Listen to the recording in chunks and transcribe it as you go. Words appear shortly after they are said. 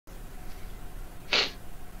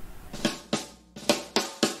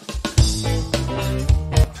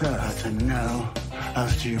So that's a no.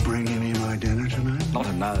 After you bringing me my dinner tonight? Not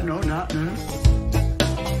a no. No, not no.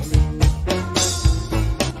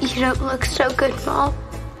 You don't look so good, Mom.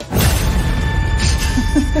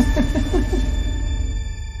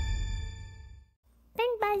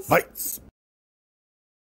 Bing buzz. Bites.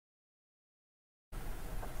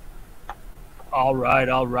 All right.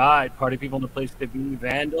 Party people in the place to be,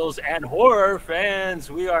 vandals and horror fans.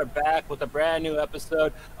 We are back with a brand new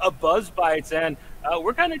episode of Buzz Bites, and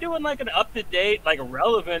we're kind of doing like an up-to-date, like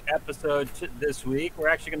relevant episode this week. We're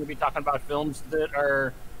actually going to be talking about films that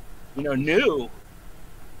are, new,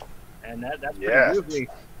 and that's pretty movie.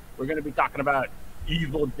 We're going to be talking about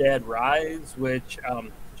Evil Dead Rise, which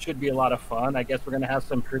should be a lot of fun. I guess we're going to have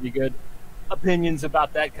some pretty good opinions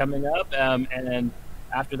about that coming up, and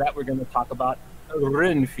after that, we're going to talk about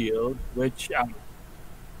Renfield, which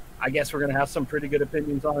I guess we're going to have some pretty good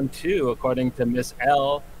opinions on, too, according to Miss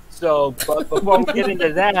L. So, but before we get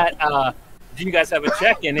into that, do you guys have a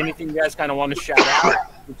check-in? Anything you guys kind of want to shout out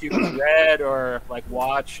that you read or, like,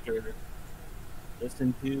 watched or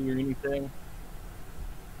listened to or anything?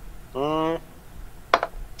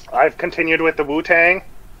 I've continued with the Wu-Tang.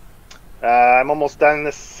 I'm almost done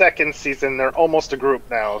the second season. They're almost a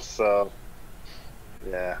group now, so...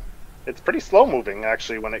 yeah, it's pretty slow moving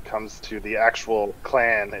actually when it comes to the actual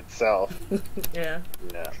clan itself. Yeah.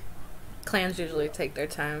 Clans usually take their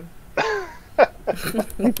time. What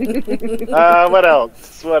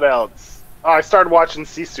else? Oh, I started watching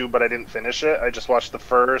Sisu, but I didn't finish it. I just watched the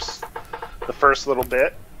first little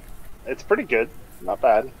bit. It's pretty good, not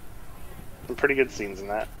bad. Some pretty good scenes in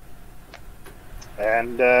that.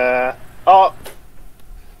 And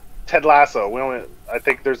Ted Lasso. I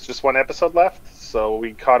think there's just one episode left. So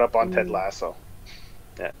we caught up on Ted Lasso.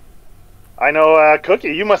 Yeah, I know.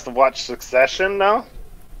 Cookie, you must have watched Succession, no?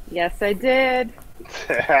 Yes, I did.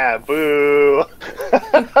 Boo!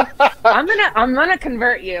 I'm gonna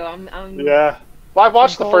convert you. Yeah. Well, I've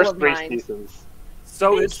watched the first three mine. seasons.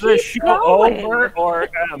 So is the show over, or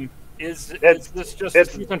is this just the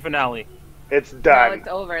season finale? It's done. No, it's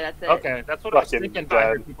over. That's it. Okay, that's what I was thinking. I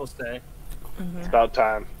heard people say. It's about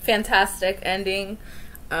time. Fantastic ending.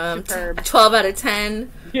 Superb. 12 out of 10.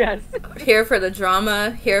 Yes. Here for the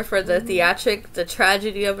drama, here for the theatric, the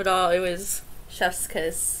tragedy of it all. It was chef's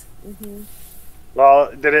kiss. Mm-hmm.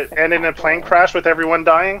 Well, did it end in a plane crash with everyone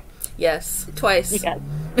dying? Yes, twice. Yes.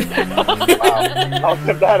 Wow. I'll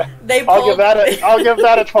give that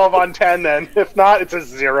a 12 on 10 then. If not, it's a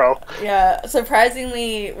 0. Yeah,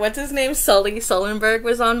 surprisingly, what's his name? Sully Sullenberg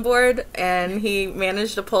was on board, and he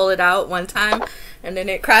managed to pull it out one time, and then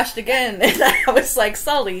it crashed again, and I was like,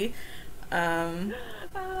 Sully.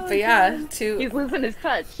 But yeah, he's losing his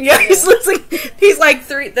touch. Yeah, he's losing. He's like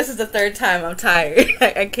 3. This is the 3rd time. I'm tired.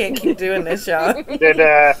 I can't keep doing this, y'all.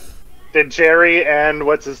 Did Jerry and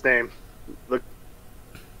what's his name, the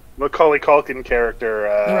Macaulay Culkin character,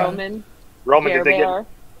 Roman?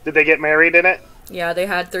 Did they get married in it? Yeah, they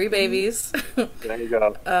had 3 babies. There you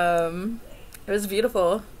go. It was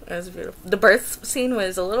beautiful. The birth scene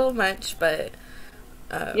was a little much, but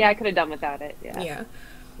yeah, I could have done without it. Yeah.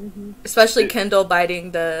 Mm-hmm. Especially Kendall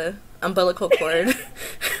biting the umbilical cord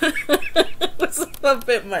was a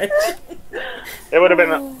bit much. It would have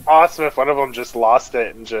been awesome if one of them just lost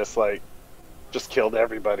it and just killed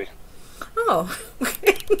everybody. Oh,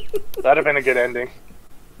 that'd have been a good ending.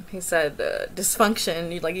 He said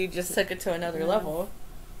dysfunction. You just took it to another level.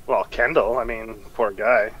 Well, Kendall. I mean, poor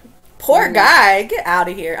guy. Poor guy. Get out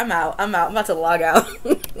of here. I'm out. I'm about to log out.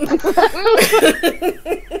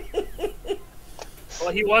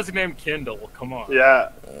 Well, he was named Kendall. Come on. Yeah.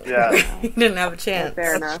 He didn't have a chance.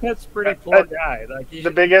 Fair enough. That's pretty poor guy. The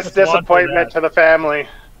biggest disappointment to the family.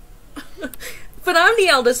 But I'm the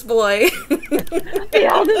eldest boy. The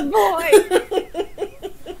eldest boy.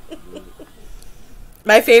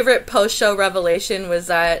 My favorite post-show revelation was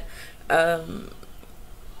that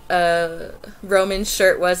Roman's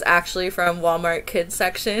shirt was actually from Walmart kids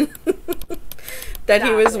section. That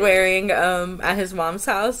he was wearing at his mom's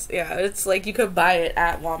house. Yeah, it's like you could buy it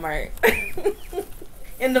at Walmart.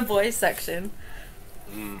 In the boys section.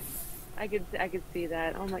 I could see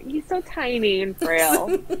that. Oh my, he's so tiny and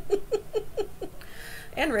frail.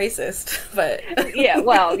 And racist, but yeah,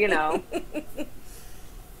 well,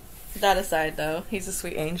 that aside though, he's a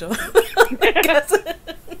sweet angel.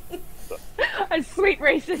 A sweet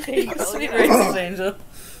racist angel. Racist angel.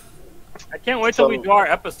 I can't wait till we do our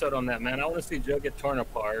episode on that, man. I want to see Joe get torn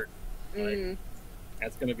apart.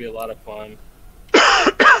 That's going to be a lot of fun.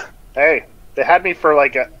 Hey, they had me for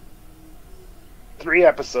 3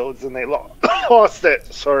 episodes and they lost it.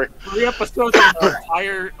 Sorry. 3 episodes in the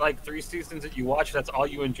entire 3 seasons that you watched. That's all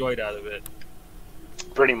you enjoyed out of it.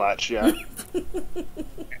 Pretty much, yeah.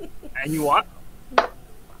 And you want?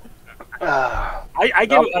 I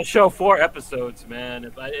give a show 4 episodes,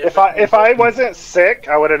 man. If I wasn't sick,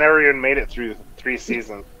 I would have never even made it through 3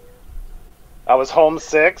 seasons. I was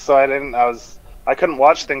homesick, so I couldn't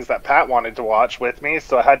watch things that Pat wanted to watch with me,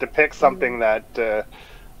 so I had to pick something that.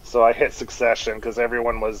 So I hit Succession because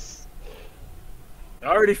everyone was. I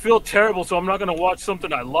already feel terrible, so I'm not gonna watch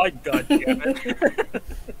something I like. God damn it!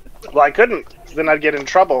 Well, I couldn't. 'Cause then I'd get in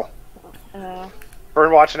trouble for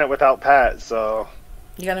watching it without Pat. So.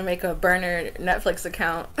 You gotta make a burner Netflix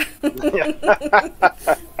account.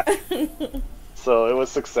 So it was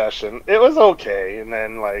Succession. It was okay, and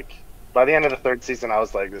then like by the end of the 3rd season, I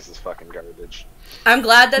was like, "This is fucking garbage." I'm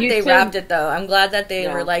glad that they wrapped it, though. I'm glad that they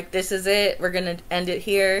were like, "This is it. We're gonna end it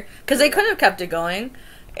here," because they could have kept it going,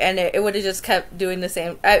 and it would have just kept doing the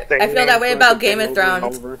same. I feel that way about Game of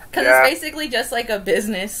Thrones because it's basically just like a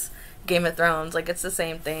business Game of Thrones. Like it's the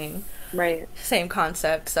same thing. Right. Same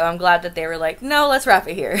concept. So I'm glad that they were like, no, let's wrap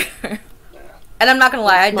it here. And I'm not gonna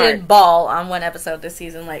lie, I did bawl on one episode this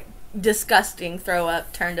season, like disgusting throw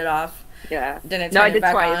up, turned it off. Yeah. Didn't turn it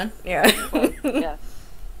back on. Yeah. Yeah.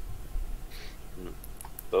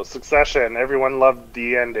 So Succession, everyone loved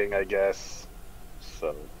the ending, I guess.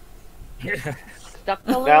 So Stuck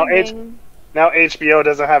the landing. now HBO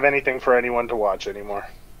doesn't have anything for anyone to watch anymore.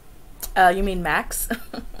 You mean Max?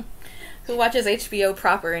 Who watches HBO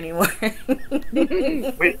proper anymore?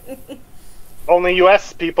 Wait, only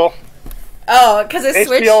US people. Oh, because it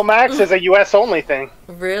switched. HBO Max is a US only thing.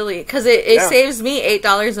 Really? Because it saves me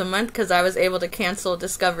 $8 a month because I was able to cancel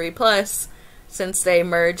Discovery Plus since they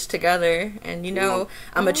merged together. And you know,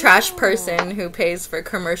 I'm a trash person who pays for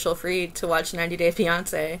commercial free to watch 90 Day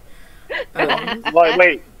Fiancé. Well,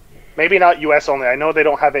 wait, maybe not US only. I know they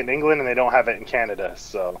don't have it in England and they don't have it in Canada,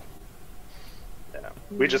 so.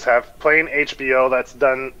 We just have plain HBO that's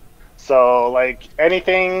done. So, like,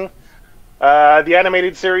 anything, the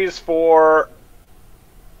animated series for,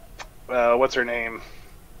 what's her name?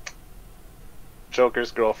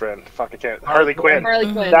 Joker's girlfriend. Fuck, I can't. Harley Quinn.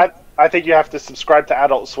 Harley Quinn. That, I think you have to subscribe to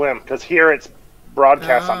Adult Swim, because here it's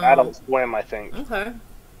broadcast on Adult Swim, I think. Okay.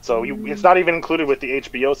 So, it's not even included with the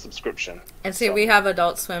HBO subscription. And see, we have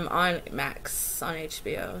Adult Swim on Max on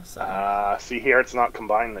HBO. So. See, here it's not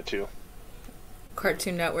combined, the two.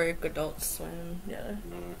 Cartoon Network, Adult Swim, yeah.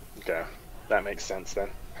 Okay, that makes sense then.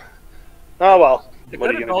 Oh well. The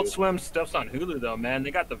good Adult Swim stuff's on Hulu though, man.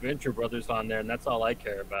 They got the Venture Brothers on there, and that's all I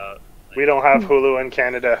care about. Like, we don't have Hulu in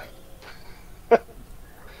Canada,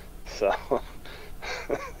 so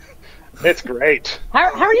it's great.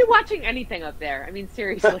 How are you watching anything up there? I mean,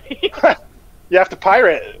 seriously. You have to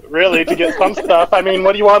pirate, really, to get some stuff. I mean,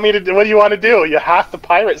 what do you want me to do? What do you want to do? You have to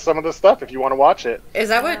pirate some of the stuff if you want to watch it. Is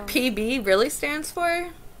that what PB really stands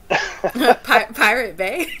for? Pirate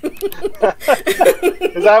Bay?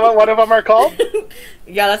 Is that what one of them are called?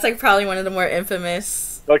 Yeah, that's like probably one of the more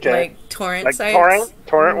infamous like torrent sites.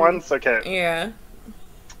 Torrent ones? Okay. Yeah.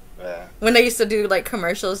 When they used to do like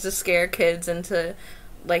commercials to scare kids into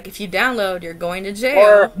like if you download, you're going to jail.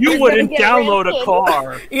 Or you wouldn't download a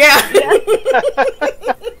car. Yeah.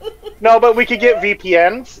 No, but we could get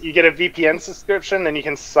VPNs. You get a VPN subscription, then you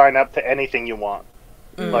can sign up to anything you want.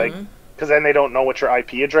 Like, because then they don't know what your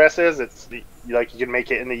IP address is. It's like you can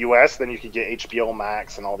make it in the US, then you could get HBO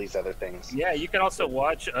Max and all these other things. Yeah, you can also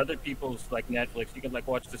watch other people's like Netflix. You can like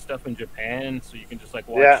watch the stuff in Japan, so you can just like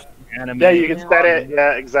watch anime. Yeah, you can set it.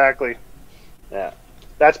 Yeah, exactly. Yeah.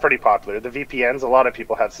 That's pretty popular. The VPNs, a lot of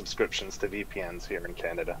people have subscriptions to VPNs here in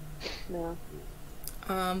Canada. Yeah.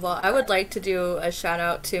 Well, I would like to do a shout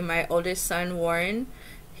out to my oldest son, Warren.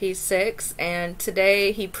 He's 6, and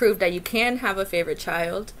today he proved that you can have a favorite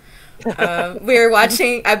child. We were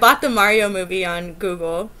watching, I bought the Mario movie on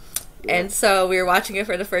Google, and so we were watching it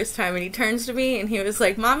for the first time, and he turns to me and he was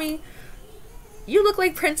like, "Mommy, you look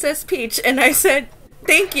like Princess Peach." And I said,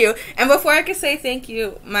 "Thank you." And before I could say thank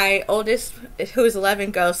you, my oldest, who's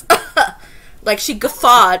 11, goes, like she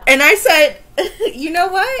guffawed. And I said, "You know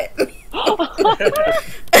what?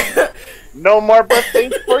 No more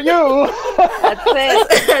birthdays for you." That's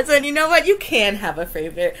it. I said, "You know what? You can have a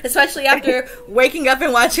favorite, especially after waking up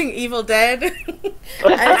and watching Evil Dead."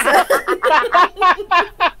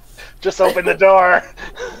 Just open the door.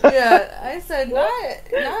 Yeah, I said,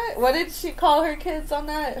 not. What did she call her kids on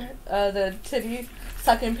that? The titty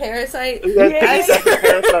sucking parasite.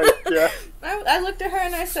 Yeah. I looked at her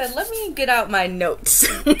and I said, "Let me get out my notes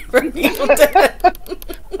from Evil Dead."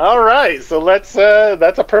 All right, so let's.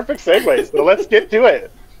 That's a perfect segue. So let's get to it,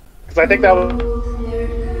 because I think that was.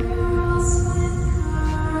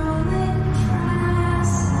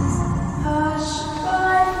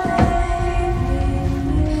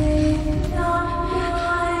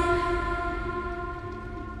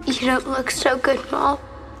 looks so good, Mom.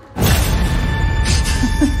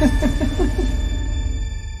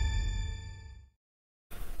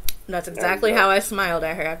 That's exactly how I smiled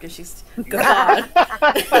at her after she's gone.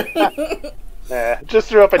 Yeah, just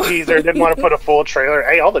threw up a teaser. Didn't want to put a full trailer.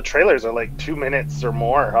 Hey, all the trailers are like 2 minutes or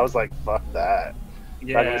more. I was like, fuck that.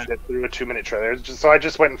 Yeah. I'm gonna sit through a 2-minute trailer. So I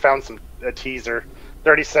just went and found a teaser.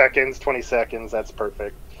 30 seconds, 20 seconds. That's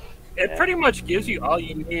perfect. It pretty much gives you all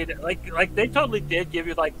you need. Like they totally did give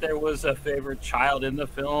you like there was a favorite child in the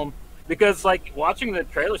film, because like watching the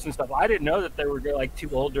trailers and stuff, I didn't know that there were like two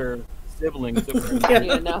older siblings. That were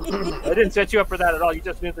Yeah, no. I didn't set you up for that at all. You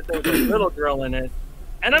just knew that there was a little girl in it,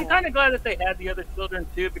 and I'm kind of glad that they had the other children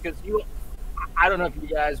too, because I don't know if you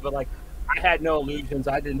guys, but like I had no illusions.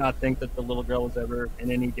 I did not think that the little girl was ever in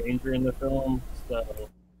any danger in the film, so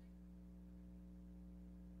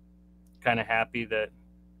kind of happy that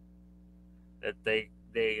they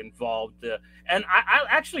involved and I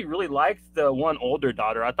actually really liked the one older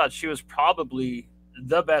daughter. I thought she was probably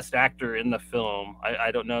the best actor in the film.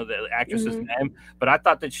 I don't know the actress's name, but I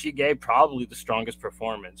thought that she gave probably the strongest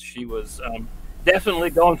performance. She was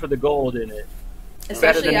definitely going for the gold in it,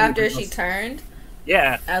 especially after she turned.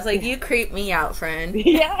 Yeah, I was like, you creep me out, friend.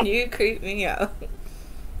 Yeah. You creep me out.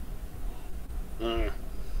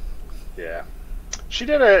 Yeah. She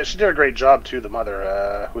did a great job too. The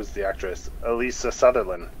mother, who's the actress, Elisa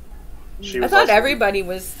Sutherland. I thought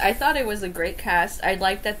I thought it was a great cast. I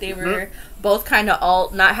liked that they were both kind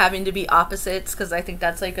of not having to be opposites, because I think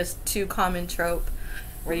that's like a too common trope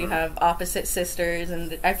where you have opposite sisters,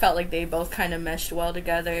 and I felt like they both kind of meshed well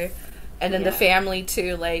together. And then the family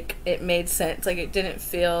too, like it made sense. Like it didn't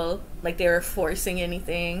feel like they were forcing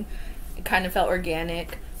anything. It kind of felt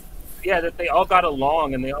organic. Yeah, that they all got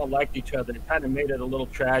along and they all liked each other. It kind of made it a little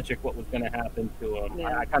tragic what was going to happen to them.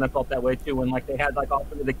 Yeah. I kind of felt that way too when like they had like all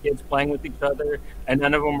three of the kids playing with each other, and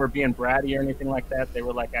none of them were being bratty or anything like that. They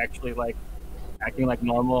were like actually like acting like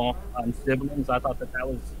normal siblings. I thought that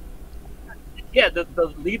was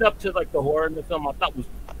the lead up to like the horror in the film I thought was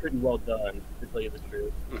pretty well done, to tell you the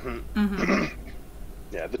truth.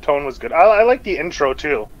 Yeah, the tone was good. I like the intro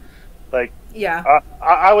too. Like, yeah,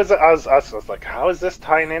 I was like, how is this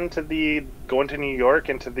tying into the going to New York,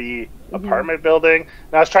 into the apartment building?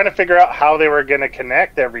 And I was trying to figure out how they were going to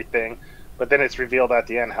connect everything, but then it's revealed at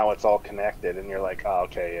the end how it's all connected, and you're like, oh,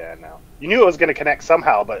 okay, yeah, no. You knew it was going to connect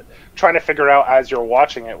somehow, but trying to figure out as you're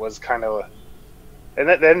watching it was kind of, and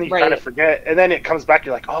then you kind of forget, and then it comes back.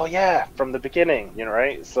 You're like, oh yeah, from the beginning,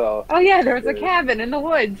 right? So. Oh yeah, there was a cabin in the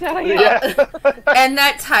woods. Oh, yeah. And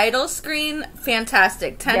that title screen,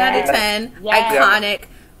 fantastic. 10 out of 10, iconic.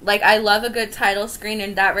 Like I love a good title screen,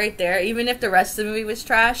 and that right there. Even if the rest of the movie was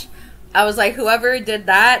trash, I was like, whoever did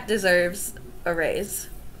that deserves a raise.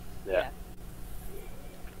 Yeah.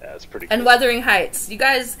 Yeah, it's pretty. And cool. Wuthering Heights, you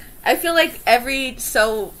guys. I feel like every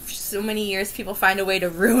so many years people find a way to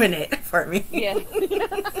ruin it for me. Yeah.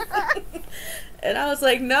 And I was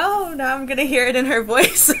like, no, now I'm gonna hear it in her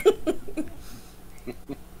voice.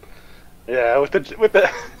 Yeah, with the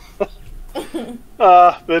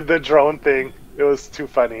the drone thing, it was too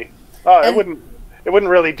funny. It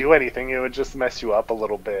wouldn't really do anything. It would just mess you up a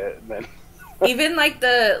little bit, and then. Even like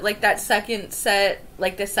that second set,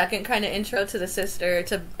 like the second kind of intro to the sister,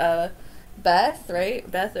 to Beth, right?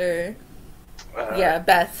 Beth.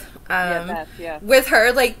 Beth, yeah. With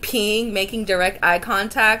her like peeing, making direct eye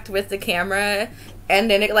contact with the camera, and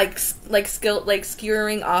then it like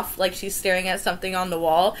skewering off like she's staring at something on the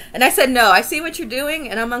wall. And I said, no, I see what you're doing,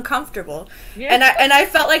 and I'm uncomfortable. Yeah. And I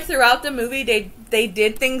felt like throughout the movie they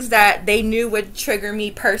did things that they knew would trigger me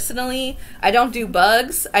personally. I don't do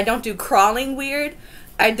bugs. I don't do crawling weird.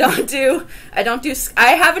 I have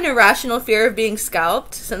an irrational fear of being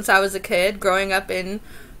scalped since I was a kid, growing up in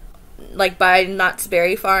like by Knott's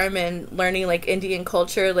Berry Farm and learning like Indian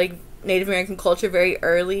culture, like Native American culture very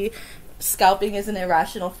early. Scalping is an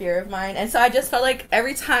irrational fear of mine, and so I just felt like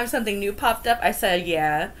every time something new popped up, I said,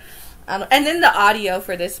 yeah. And then the audio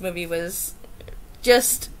for this movie was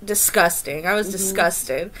just disgusting. I was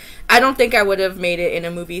disgusted. I don't think I would have made it in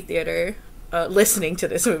a movie theater listening to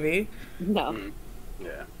this movie. No.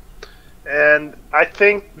 Yeah. And I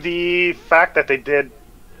think the fact that they did,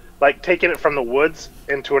 like, taking it from the woods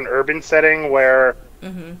into an urban setting where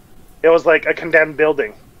it was like a condemned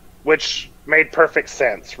building, which made perfect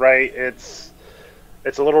sense, right? It's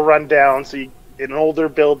a little rundown, so an older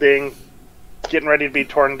building getting ready to be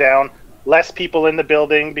torn down. Less people in the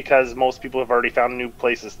building because most people have already found new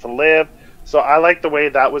places to live. So I like the way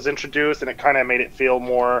that was introduced, and it kind of made it feel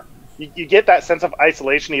more... You get that sense of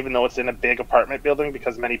isolation even though it's in a big apartment building,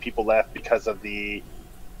 because many people left because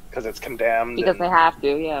it's condemned. Because they have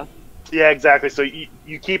to, yeah. Yeah, exactly. So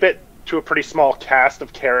you keep it to a pretty small cast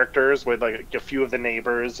of characters with like a few of the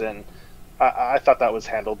neighbors, and I thought that was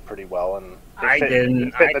handled pretty well. And I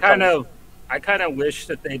didn't. I kind of wish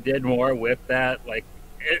that they did more with that. Like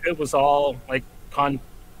it was all like condensed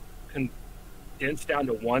down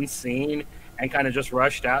to one scene and kind of just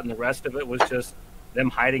rushed out, and the rest of it was just them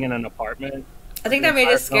hiding in an apartment. I think that made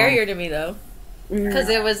it scarier to me though, because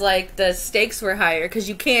it was like the stakes were higher. Because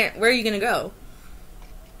you can't. Where are you gonna go?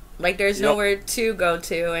 Like there's nowhere to go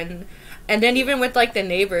to, and then even with like the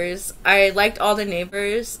neighbors, I liked all the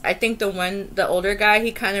neighbors. I think the older guy,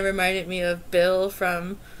 he kind of reminded me of Bill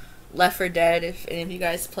from Left 4 Dead, if any of you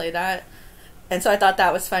guys play that. And so I thought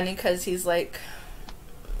that was funny because he's like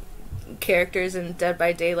characters in Dead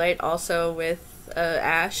by Daylight also with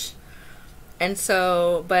Ash. And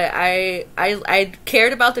so, but I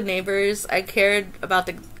cared about the neighbors. I cared about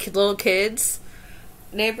the little kids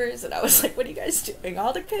neighbors, and I was like, what are you guys doing?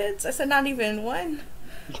 All the kids? I said, not even one.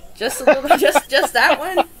 Just a little, just that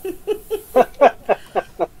one.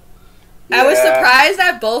 I was surprised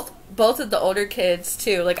at both of the older kids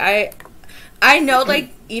too. Like I know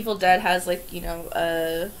like Evil Dead has like, you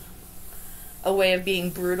know, a way of being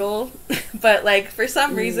brutal, but like for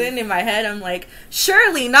some reason in my head I'm like,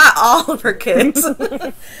 surely not all of her kids.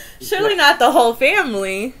 Surely not the whole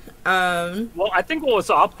family. Well, I think what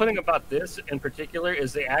was off-putting about this in particular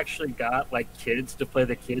is they actually got like kids to play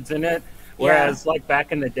the kids in it, whereas like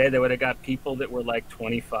back in the day they would have got people that were like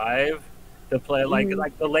 25 to play. Like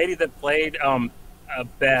the lady that played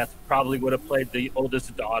Beth probably would have played the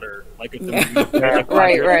oldest daughter, like if the movie, like,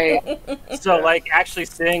 right. So like actually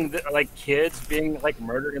seeing like kids being like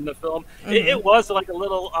murdered in the film, it was like a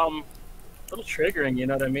little triggering. You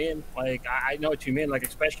know what I mean? Like I know what you mean. Like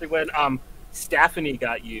especially when Stephanie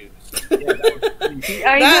got used. Yeah,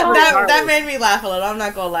 that made me laugh a little. I'm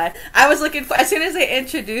not gonna lie. I was looking for, as soon as they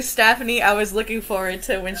introduced Stephanie, I was looking forward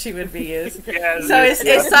to when she would be used.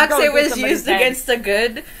 It sucks it was used against a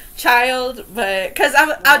good child, but because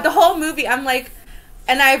the whole movie I'm like,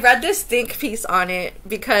 and I read this think piece on it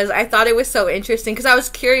because I thought it was so interesting because I was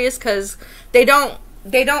curious because they don't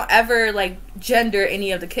ever like gender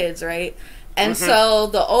any of the kids, right? And so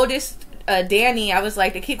the oldest. Danny, I was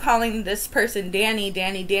like, they keep calling this person Danny,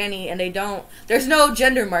 and they don't, there's no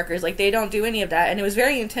gender markers, like they don't do any of that, and it was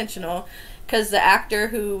very intentional because the actor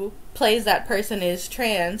who plays that person is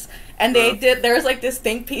trans, and there was like this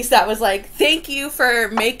think piece that was like, thank you for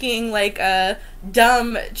making like a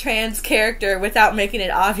dumb trans character without making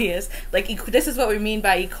it obvious, like this is what we mean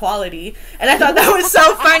by equality. And I thought that was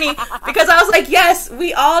so funny because I was like, yes,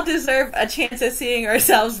 we all deserve a chance at seeing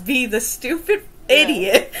ourselves be the stupid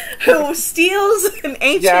idiot who steals an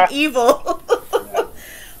ancient evil.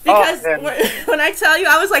 Because when I tell you,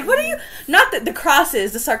 I was like, what are you, not the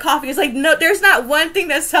crosses, the sarcophagus, like no, there's not one thing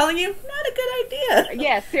that's telling you not a good idea.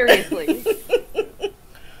 Yeah, seriously.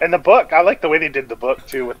 And the book, I like the way they did the book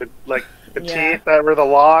too, with the teeth that were the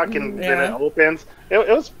lock, and then it opens. It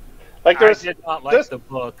was like I did not like the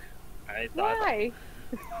book. I thought why?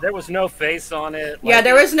 There was no face on it. Like,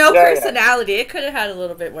 there was no personality. It could have had a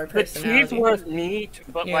little bit more personality. The teeth were neat,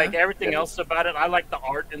 but like everything else about it, I like the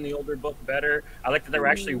art in the older book better. I like that there were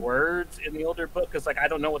actually words in the older book because like I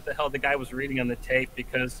don't know what the hell the guy was reading on the tape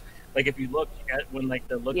because like if you look at when like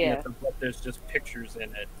they're looking at the book, there's just pictures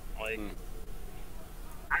in it. Like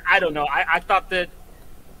I don't know. I thought that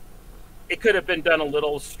it could have been done a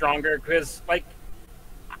little stronger because like.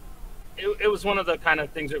 It was one of the kind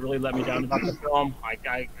of things that really let me down about the film.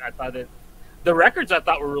 I thought it, the records I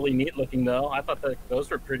thought were really neat looking though. I thought that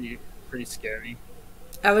those were pretty scary.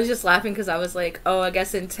 I was just laughing because I was like, oh, I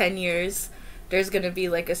guess in 10 years there's gonna be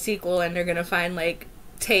like a sequel and they're gonna find like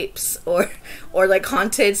tapes or like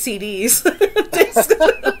haunted CDs.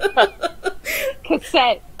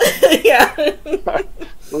 Cassette. Yeah.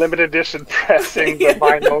 Limited edition pressings of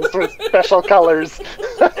vinyls with special colors.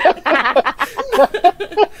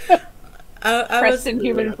 Pressed in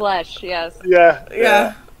human flesh, yes.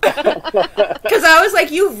 Yeah. Because I was like,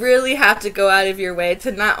 you really have to go out of your way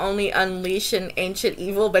to not only unleash an ancient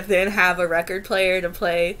evil, but then have a record player to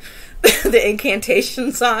play the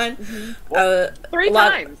incantations on. 3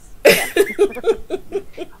 times.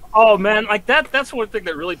 Oh man, like that's one thing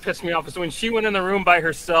that really pissed me off is when she went in the room by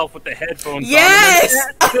herself with the headphones on.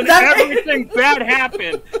 Then everything bad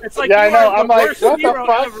happened. It's like I know. I'm like, what the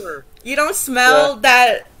fuck? Ever. You don't smell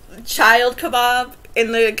that child kebab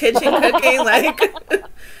in the kitchen cooking, like.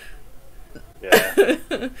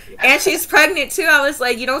 And she's pregnant too. I was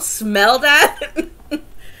like, you don't smell that?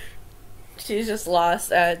 She's just lost.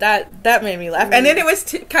 That made me laugh. And then it was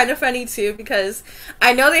kind of funny too because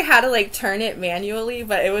I know they had to like turn it manually,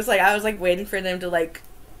 but it was like I was like waiting for them to like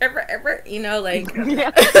you know, like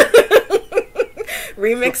Yeah.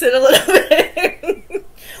 remix it a little bit.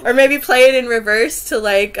 Or maybe play it in reverse to,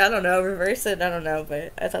 like, I don't know, reverse it. I don't know,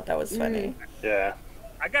 but I thought that was funny. Yeah.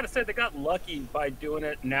 I gotta say they got lucky by doing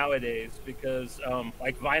it nowadays because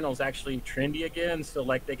like vinyl's actually trendy again, so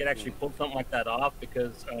like they could actually pull something like that off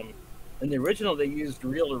because in the original they used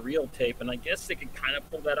reel-to-reel tape, and I guess they could kind of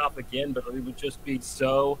pull that off again, but it would just be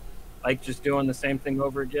so like just doing the same thing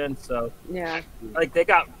over again. So Yeah. like they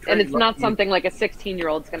got And it's not lucky. something like a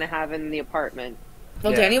 16-year-old's going to have in the apartment.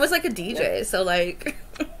 Well, Yeah. Danny was like a DJ, so like,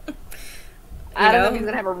 I don't know know? if he's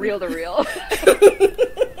going to have a reel-to-reel.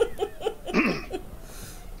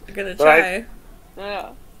 I'm gonna But I- try. Yeah.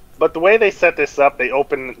 But the way they set this up, they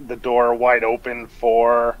open the door wide open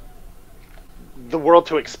for the world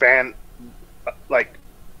to expand, like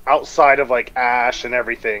outside of like Ash and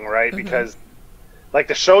everything, right? Because like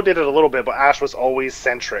the show did it a little bit, but Ash was always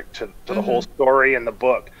centric to the whole story and the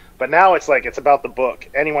book. But now it's like it's about the book.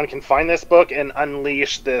 Anyone can find this book and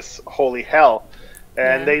unleash this holy hell.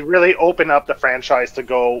 And Yeah. they really open up the franchise to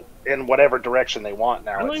go in whatever direction they want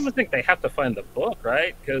now. I don't It's- even think they have to find the book,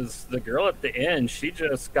 right? Because the girl at the end, she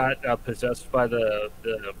just got possessed by the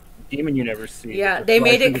demon you never see. Yeah, Just they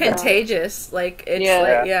flies made it into the- contagious. Like, it's Yeah.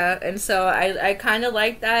 like, yeah. And so I kind of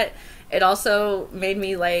like that. It also made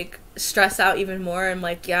me, like, stress out even more. I'm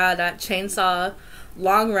like, yeah, that chainsaw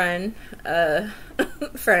long run,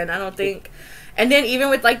 friend, I don't think. And then even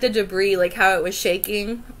with, like, the debris, like, how it was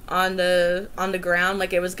shaking on the ground,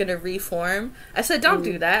 like it was gonna reform. I said, don't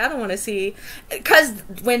do that. I don't want to see. Because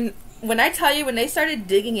when I tell you, when they started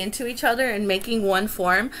digging into each other and making one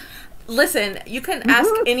form, listen, you can ask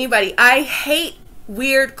anybody. I hate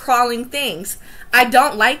weird crawling things. I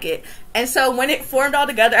don't like it. And so when it formed all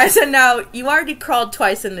together, I said, now, you already crawled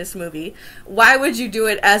twice in this movie. Why would you do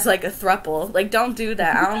it as, like, a throuple? Like, don't do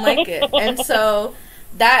that. I don't like it. And so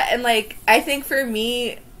that, and, like, I think for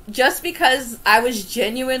me, just because I was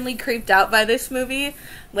genuinely creeped out by this movie,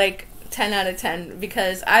 like, 10 out of 10,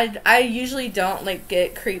 because I usually don't, like,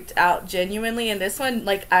 get creeped out genuinely. And this one,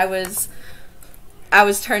 like, I was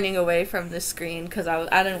turning away from the screen because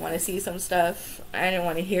I didn't want to see some stuff. I didn't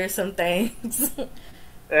want to hear some things.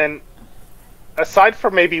 And aside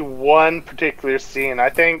from maybe one particular scene, I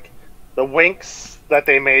think the winks that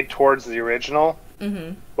they made towards the original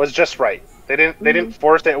was just right. They didn't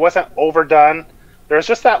force it. It wasn't overdone. There was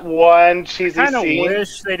just that one cheesy I kind of scene.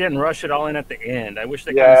 wish they didn't rush it all in at the end. I wish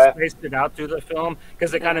they kind Yeah. of spaced it out through the film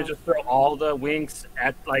because they kind of just throw all the winks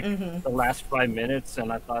at like the last 5 minutes,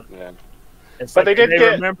 and I thought Yeah. it's But like they did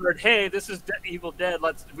get- remembered. Hey, this is Evil Dead.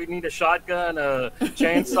 We need a shotgun, a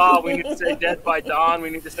chainsaw. We need to say "Dead by Dawn."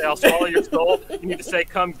 We need to say "I'll swallow your soul." We need to say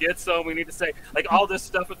 "Come get some." We need to say like all this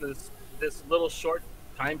stuff in this little short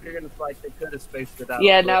time period. It's like they could have spaced it out.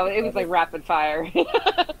 Yeah, a no, little it was better. like rapid fire.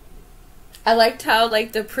 I liked how,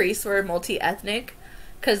 like, the priests were multi-ethnic.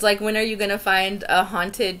 Because, like, when are you going to find a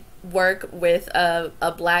haunted work with a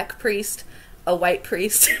black priest, a white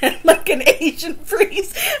priest, and, like, an Asian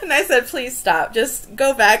priest? And I said, please stop. Just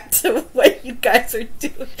go back to what you guys are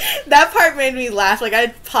doing. That part made me laugh. Like, I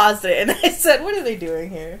paused it, and I said, what are they doing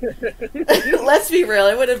here? Let's be real.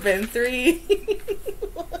 It would have been 3...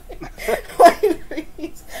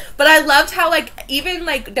 But I loved how, like, even,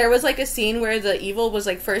 like, there was, like, a scene where the evil was,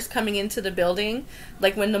 like, first coming into the building,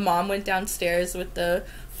 like, when the mom went downstairs with the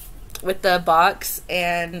box,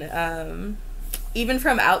 and even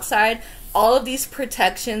from outside, all of these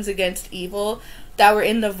protections against evil that were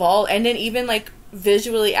in the vault, and then even, like,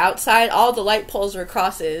 visually outside, all the light poles were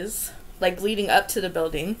crosses, like, leading up to the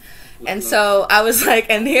building. And so I was like,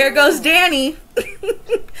 and here goes Danny.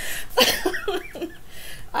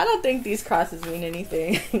 I don't think these crosses mean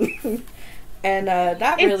anything. And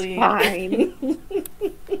that It's really... fine.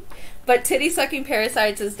 But titty sucking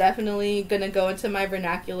parasites is definitely gonna go into my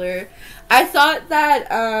vernacular. I thought that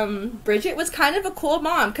Bridget was kind of a cool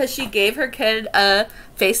mom because she gave her kid a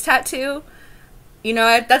face tattoo. You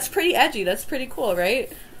know, that's pretty edgy. That's pretty cool,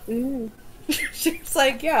 right? She's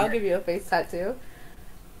like, yeah, I'll give you a face tattoo.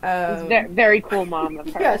 Very cool mom of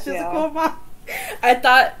hers. Yeah, she's a cool mom. I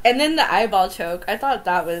thought, and then the eyeball choke, I thought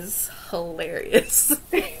that was hilarious.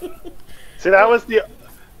 See, that was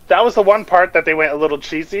the one part that they went a little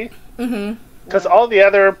cheesy. Because all the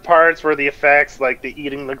other parts were the effects, like the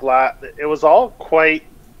eating the glass. It was all quite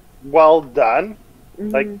well done.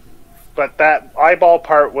 Like, but that eyeball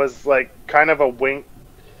part was like kind of a wink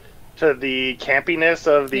to the campiness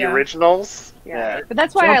of the originals. Yeah. But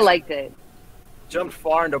that's why I liked it. Jumped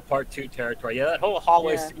far into part 2 territory. Yeah, that whole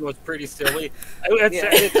hallway Yeah. scene was pretty silly.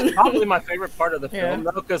 It's probably my favorite part of the film,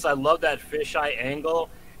 though, because I love that fisheye angle,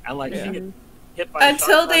 and like him hit by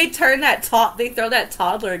until they throw that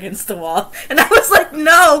toddler against the wall, and I was like,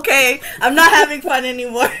 no, okay, I'm not having fun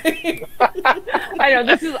anymore. I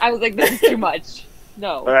know I was like, this is too much.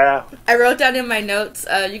 No. I wrote down in my notes.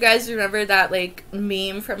 You guys remember that like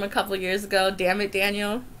meme from a couple years ago? Damn it,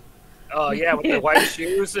 Daniel. Oh yeah, with the white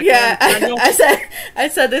shoes. Yeah, I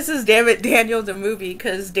said this is Damn It, Daniel the movie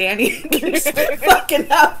because Danny keeps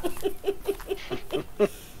fucking up.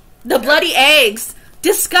 The bloody eggs,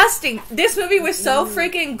 disgusting. This movie was so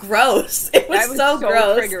freaking gross. It was so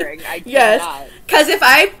gross. Triggering. I yes, because if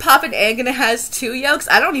I pop an egg and it has 2 yolks,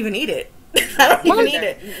 I don't even eat it. I don't even eat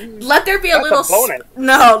it. Let there be a little.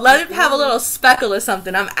 No, let it have a little speckle or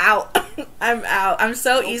something. I'm out. I'm out. I'm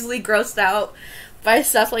so easily grossed out by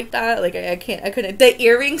stuff like that. Like I couldn't. The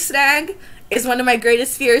earring snag is one of my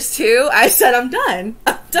greatest fears too. I said I'm done.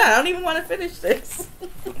 I don't even want to finish this.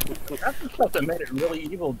 That's the stuff that made it really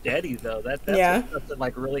Evil Dead-y, though. That's the stuff that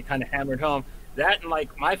like really kind of hammered home. That and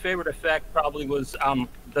like my favorite effect probably was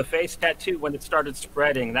the face tattoo when it started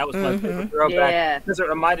spreading. That was my favorite throwback because it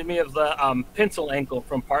reminded me of the pencil ankle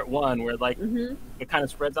from part 1, where like it kind of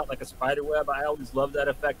spreads out like a spider web. I always loved that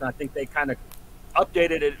effect, and I think they kind of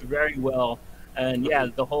updated it very well. And yeah,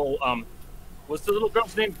 the whole was the little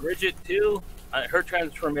girl's name Bridget too? Her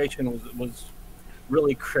transformation was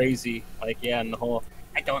really crazy. Like and the whole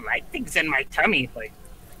I don't like things in my tummy. Like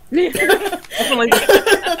when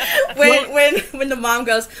the mom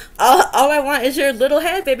goes, all I want is your little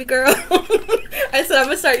head, baby girl. I said I'm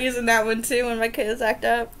gonna start using that one too when my kids act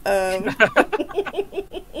up.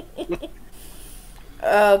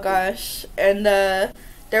 Oh gosh, and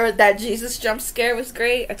there was that Jesus jump scare was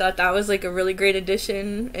great. I thought that was like a really great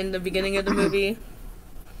addition in the beginning of the movie.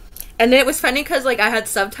 And then it was funny because like I had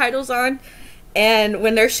subtitles on, and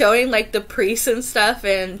when they're showing like the priests and stuff,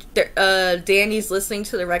 and Danny's listening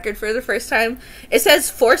to the record for the first time, it says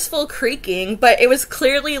forceful creaking, but it was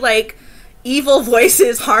clearly like evil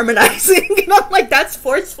voices harmonizing, and I'm like, that's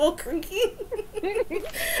forceful creaking.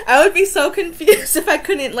 I would be so confused if I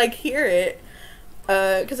couldn't like hear it.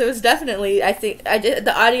 Because it was definitely, I think,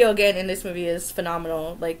 the audio again in this movie is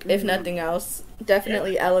phenomenal. Like, if nothing else,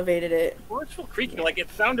 definitely elevated it. Forceful creaking, like, it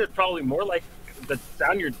sounded probably more like the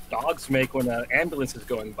sound your dogs make when an ambulance is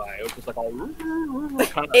going by. It was just like all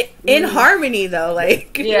kind of in harmony, though.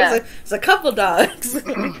 Like, it's a couple dogs.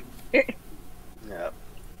 Yeah.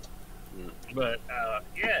 But,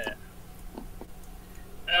 yeah.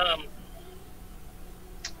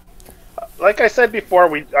 Like I said before,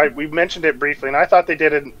 we mentioned it briefly, and I thought they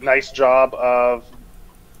did a nice job of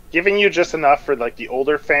giving you just enough for like the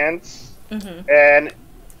older fans, and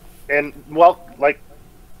well, like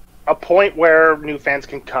a point where new fans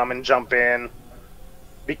can come and jump in,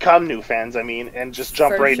 become new fans. I mean, and just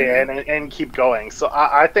jump in and keep going. So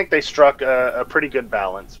I think they struck a pretty good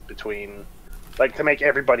balance between, like, to make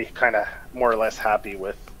everybody kind of more or less happy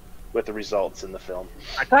with the results in the film.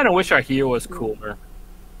 I kind of wish our hero was cooler.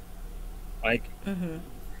 Like,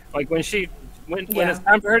 like when it's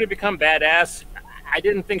time for her to become badass, I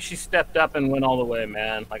didn't think she stepped up and went all the way,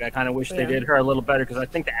 man. Like, I kind of wish they did her a little better, because I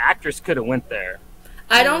think the actress could have went there.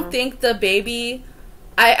 I don't think the baby...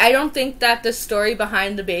 I don't think that the story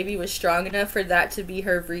behind the baby was strong enough for that to be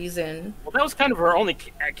her reason. Well, that was kind of her only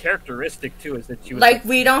characteristic, too, is that she was... Like,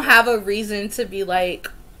 we don't have a reason to be like,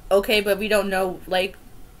 okay, but we don't know, like...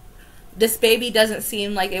 This baby doesn't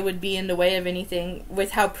seem like it would be in the way of anything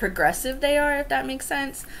with how progressive they are, if that makes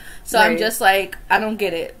sense. So I'm just like, I don't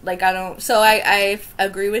get it. Like, I don't... So I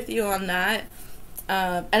agree with you on that.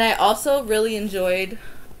 And I also really enjoyed...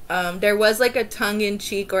 there was, like, a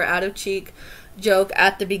tongue-in-cheek or out-of-cheek joke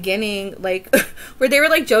at the beginning, like, where they were,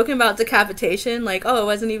 like, joking about decapitation. Like, oh, it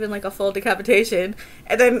wasn't even, like, a full decapitation.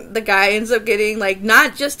 And then the guy ends up getting, like,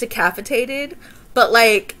 not just decapitated, but,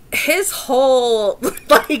 like... his whole,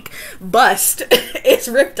 like, bust is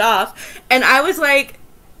ripped off. And I was like,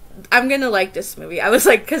 I'm gonna like this movie. I was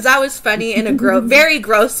like, because that was funny in a very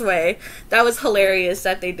gross way. That was hilarious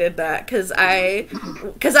that they did that. Because I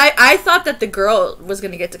thought that the girl was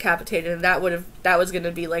gonna get decapitated, and that was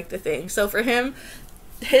gonna be, like, the thing. So for him,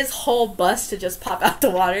 his whole bust to just pop out the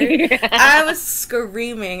water, I was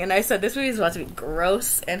screaming. And I said, this movie is about to be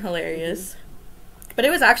gross and hilarious. But it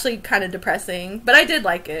was actually kind of depressing. But I did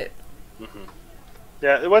like it.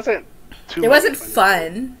 Yeah, it wasn't too... It wasn't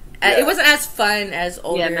fun. Yeah. It wasn't as fun as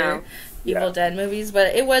older Evil Dead movies.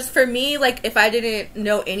 But it was, for me, like, if I didn't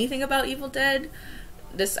know anything about Evil Dead,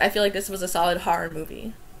 I feel like this was a solid horror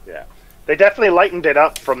movie. Yeah. They definitely lightened it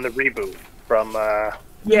up from the reboot. From,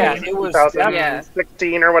 it was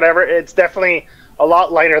 2016 or whatever. It's definitely a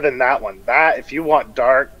lot lighter than that one. That, if you want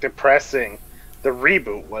dark, depressing, the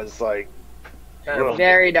reboot was, like...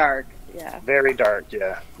 Very dark. Yeah. Very dark,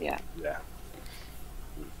 yeah. Yeah. Yeah.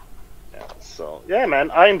 Yeah. So yeah,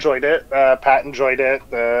 man, I enjoyed it. Pat enjoyed it.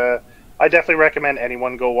 I definitely recommend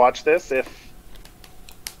anyone go watch this. Even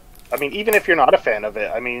if you're not a fan of it,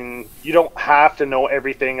 you don't have to know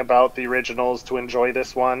everything about the originals to enjoy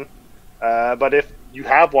this one. But if you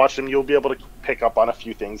have watched them, you'll be able to pick up on a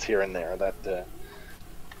few things here and there that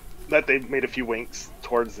they've made a few winks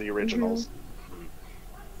towards the originals. Mm-hmm.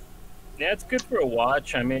 Yeah, it's good for a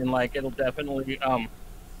watch. It'll definitely,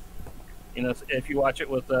 if you watch it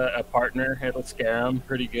with a partner, it'll scare them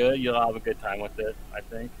pretty good. You'll have a good time with it, I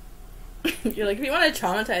think. You're like, if you want to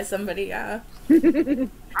traumatize somebody, yeah. I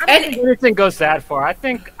don't think anything goes that far. I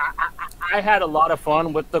think I had a lot of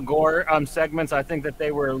fun with the gore segments. I think that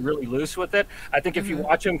they were really loose with it. I think if you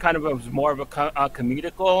watch them kind of as more of a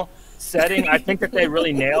comedical setting, I think that they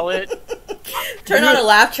really nail it. Turn on a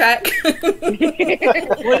laugh track. Cheese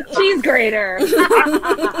grater.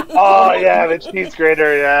 Oh yeah, the cheese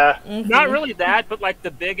grater, yeah. Not really that, but like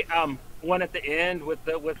the big one at the end with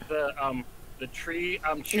the tree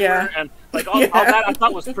chewer and like all that I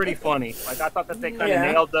thought was pretty funny. Like I thought that they kind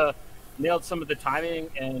of nailed some of the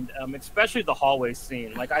timing and especially the hallway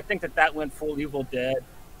scene. Like I think that went full Evil Dead.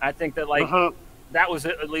 I think that that was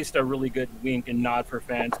at least a really good wink and nod for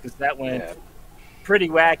fans because that went pretty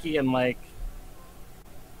wacky and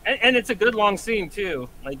and it's a good long scene too.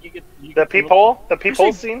 Like you the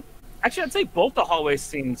peephole scene. Actually, I'd say both the hallway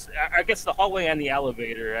scenes. I guess the hallway and the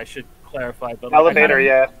elevator. I should clarify, but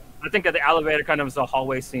elevator, I think that the elevator kind of is a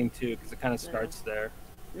hallway scene too because it kind of starts there.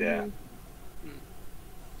 Yeah.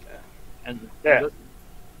 And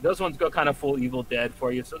those ones go kind of full Evil Dead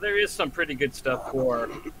for you. So there is some pretty good stuff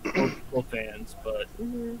for fans, but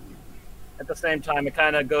at the same time, it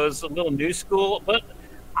kind of goes a little new school. But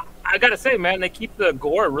I gotta say, man, they keep the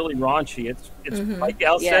gore really raunchy. It's like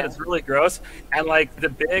Elle said, it's really gross. And like the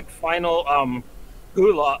big final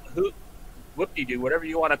whoop-de-doo, whatever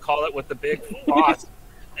you want to call it, with the big boss.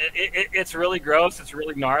 It's really gross. It's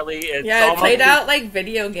really gnarly. It played out like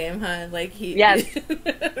video game, huh? Like he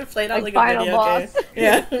played out like a video boss. game.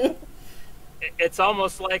 Yeah. It's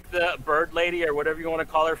almost like the bird lady or whatever you want to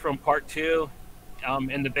call her from part 2,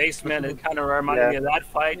 in the basement. It kind of reminded me of that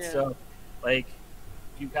fight. Yeah. So, like,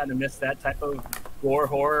 you kind of miss that type of gore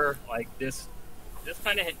horror. Like this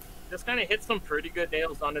kind of hit some pretty good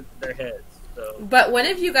nails on their heads. So. But one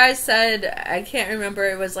of you guys said, I can't remember,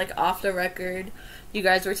 it was like off the record. You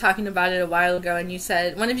guys were talking about it a while ago, and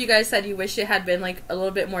one of you guys said you wish it had been like a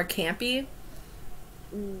little bit more campy.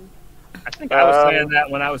 I think I was saying that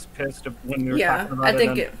when I was pissed when we were talking about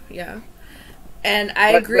it. And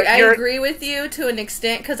I agree with you to an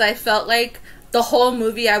extent because I felt like the whole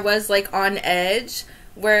movie I was like on edge,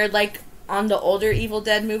 where like on the older Evil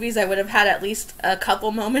Dead movies I would have had at least a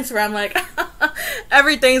couple moments where I'm like,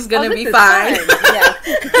 everything's gonna be fine.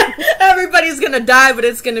 Everybody's gonna die, but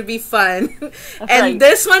it's gonna be fun.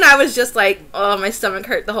 This one I was just like, oh, my stomach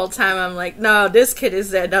hurt the whole time. I'm like, no, this kid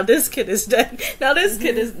is dead. Now this kid is dead. Now this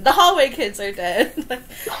kid is... The hallway kids are dead. Like,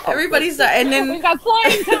 everybody's dead. And then... We got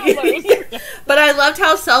flying toddlers. But I loved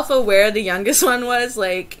how self-aware the youngest one was.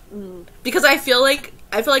 Like, because I feel like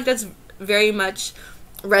that's very much...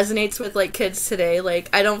 resonates with like kids today. Like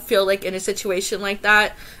I don't feel like in a situation like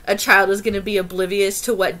that a child is going to be oblivious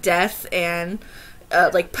to what death and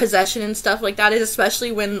like possession and stuff like that is,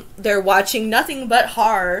 especially when they're watching nothing but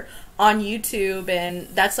horror on YouTube and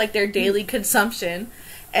that's like their daily consumption.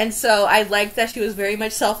 And so I like that she was very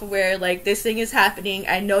much self-aware, like this thing is happening,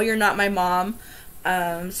 I know you're not my mom.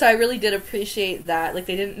 So I really did appreciate that. Like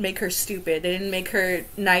they didn't make her stupid, they didn't make her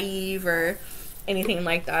naive or anything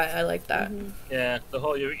like that. I like that. Yeah, the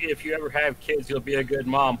whole if you ever have kids, you'll be a good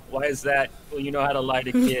mom. Why is that? Well, you know how to lie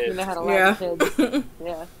to kids. You know how to lie to kids.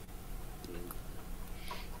 Yeah.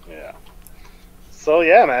 Yeah. So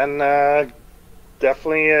yeah, man,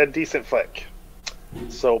 definitely a decent flick.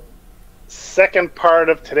 So, second part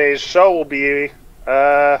of today's show will be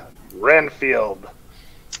Renfield.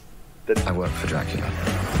 I work for Dracula.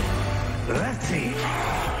 Let's see.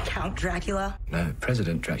 Count Dracula? No,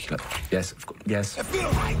 President Dracula. Yes, of course. Yes.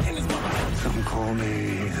 Some call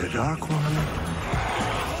me the Dark One.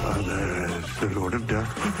 Others, the Lord of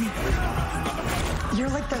Death. You're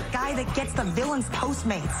like the guy that gets the villain's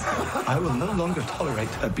Postmates. I will no longer tolerate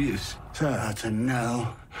abuse. So that's a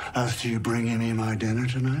no. Do you bring any of my dinner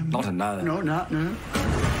tonight? Not a no. No, not no.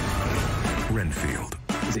 Renfield.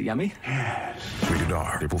 Is it yummy? Yes. Rated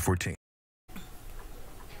R. April 14th.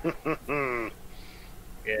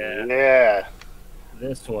 Yeah.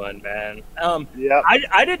 This one, man. Yeah.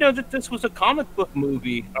 I didn't know that this was a comic book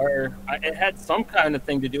movie, or it had some kind of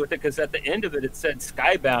thing to do with it, because at the end of it, it said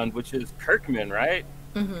Skybound, which is Kirkman, right?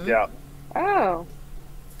 Yeah. Oh.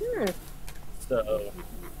 So,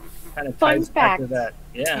 kind of Fun ties back to fact. that.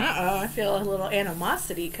 Yeah. Uh-oh, I feel a little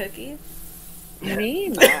animosity, Cookie.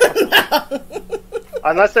 Me?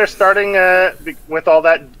 Unless they're starting with all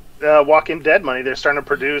that Walking Dead money, they're starting to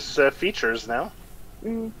produce features now.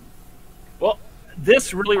 Well,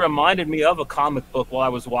 this really reminded me of a comic book while I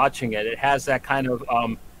was watching it. It has that kind of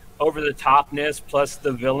over-the-topness, plus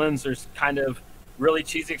the villains are kind of really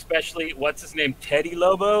cheesy, especially, what's his name, Teddy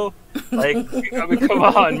Lobo? Like, I mean, come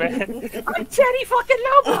on, man. I'm Teddy fucking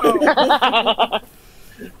Lobo!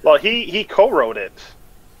 Well, he co-wrote it.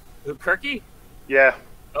 Who, Kirky? Yeah,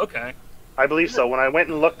 Okay. I believe so. When I went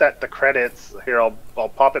and looked at the credits, here I'll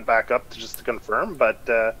pop it back up just to confirm, but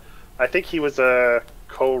I think he was a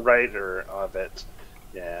co-writer of it.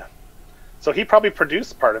 Yeah. So he probably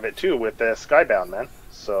produced part of it too with Skybound, man.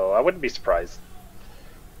 So I wouldn't be surprised.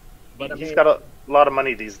 But I He's mean, got a lot of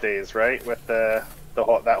money these days, right? With that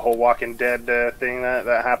whole Walking Dead thing that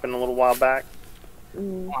happened a little while back.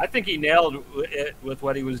 I think he nailed it with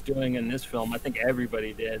what he was doing in this film. I think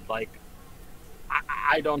everybody did. Like,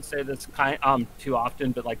 I don't say this too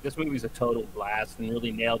often, but like, this movie's a total blast and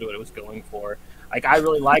really nailed what it was going for. Like, I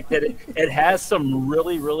really liked it. It has some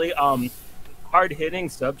really, really hard-hitting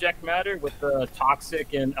subject matter with the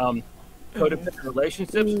toxic and codependent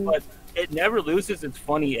relationships, but it never loses its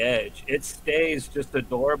funny edge. It stays just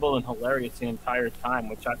adorable and hilarious the entire time,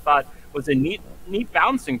 which I thought was a neat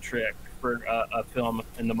bouncing trick for a film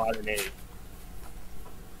in the modern age.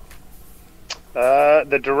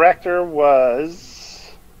 The director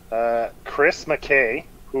was Chris McKay,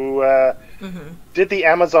 who did the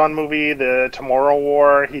Amazon movie, the Tomorrow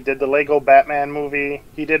War. He did the Lego Batman movie.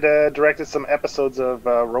 He did directed some episodes of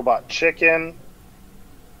Robot Chicken.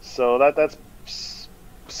 So that's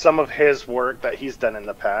some of his work that he's done in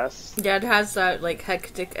the past. Yeah, it has that, like,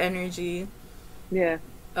 hectic energy Yeah.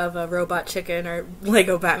 of a Robot Chicken or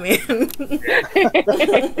Lego Batman.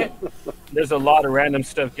 There's a lot of random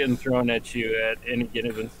stuff getting thrown at you at any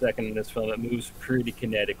given second in this film that moves pretty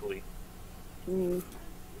kinetically. I'm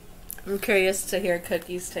curious to hear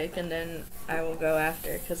Cookie's take, and then I will go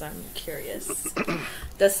after, because I'm curious.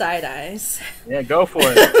 The side eyes. Yeah, go for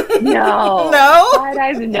it. No. No? Side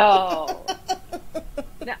eyes, no.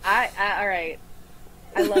 No, all right.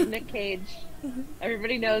 I love Nick Cage.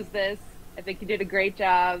 Everybody knows this. I think he did a great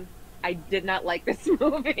job. I did not like this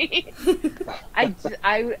movie. Because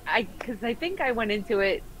I think I went into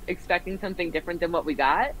it expecting something different than what we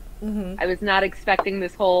got. I was not expecting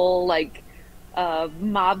this whole, like,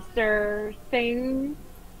 mobster thing,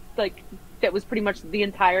 like, that was pretty much the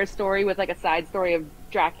entire story with, like, a side story of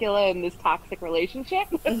Dracula and this toxic relationship.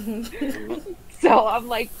 So I'm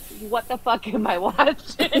like, what the fuck am I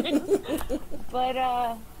watching? But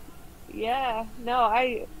yeah, no,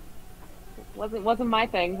 I wasn't my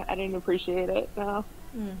thing. I didn't appreciate it. No.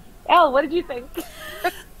 Elle, what did you think?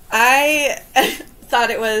 I thought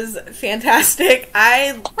it was fantastic.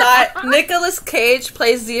 I thought Nicolas Cage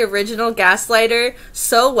plays the original Gaslighter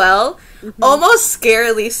so well, almost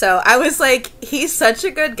scarily so. I was like, he's such a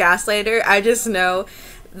good gaslighter. I just know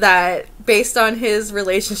that based on his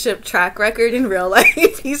relationship track record in real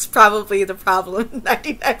life, he's probably the problem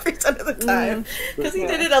 99% of the time, because he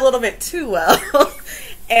did it a little bit too well.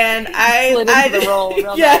 And I the role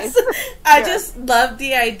real yes, nice. I just love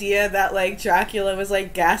the idea that, like, Dracula was,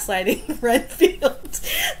 like, gaslighting Renfield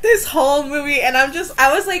this whole movie, and I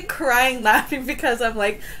was like crying laughing, because I'm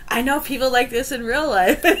like, I know people like this in real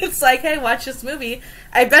life, and it's like, hey, watch this movie.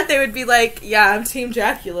 I bet they would be like, yeah, I'm Team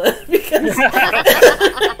Dracula, because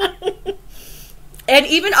and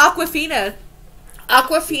even Awkwafina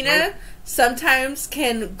sometimes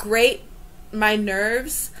can grate my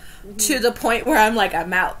nerves to the point where I'm like,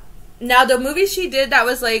 I'm out. Now, the movie she did that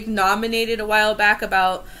was, like, nominated a while back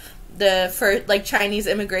about the first, like, Chinese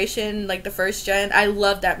immigration, like, the first gen, I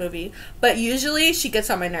love that movie. But usually she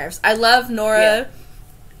gets on my nerves. I love Nora.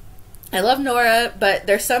 But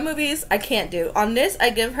there's some movies I can't do. On this,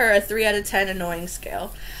 I give her a 3 out of 10 annoying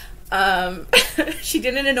scale. She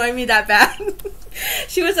didn't annoy me that bad.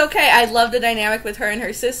 She was okay. I love the dynamic with her and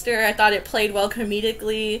her sister. I thought it played well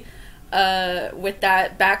comedically. With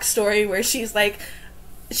that backstory where she's like,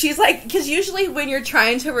 because usually when you're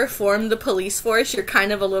trying to reform the police force, you're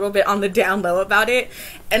kind of a little bit on the down low about it.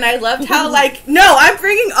 And I loved how, like, no, I'm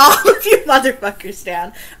bringing all of you motherfuckers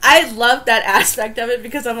down. I love that aspect of it,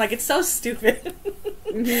 because I'm like, it's so stupid.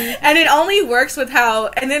 And it only works with how,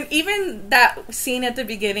 and then even that scene at the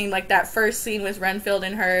beginning, like that first scene with Renfield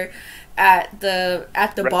and her, at the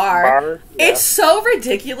bar. Yeah. It's so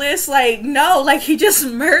ridiculous. Like, no, like he just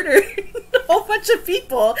murdered a whole bunch of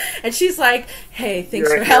people, and she's like, "Hey, thanks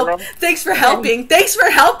You're for a hero? help. Thanks for helping. Thanks for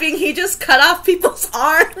helping." He just cut off people's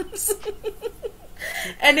arms,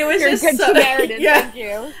 and it was You're just good so Samaritan, yeah. thank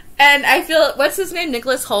you. And I feel, what's his name?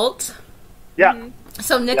 Nicholas Hoult. Yeah.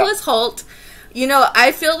 So Nicholas Hoult, you know,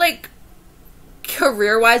 I feel like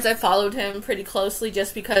career-wise, I followed him pretty closely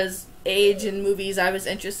just because age and movies I was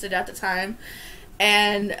interested at the time,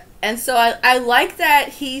 and so I like that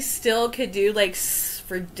he still could do like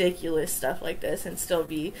ridiculous stuff like this and still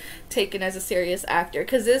be taken as a serious actor,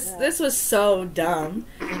 because this was so dumb.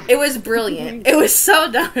 It was brilliant. It was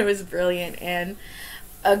so dumb. It was brilliant. And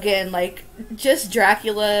again, like, just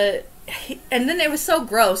Dracula, and then it was so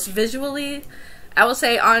gross visually. I will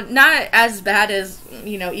say, on not as bad as,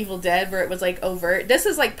 you know, Evil Dead, where it was like overt. This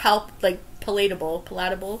is like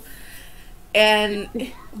palatable,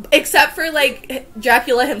 and except for like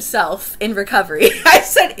Dracula himself in recovery. I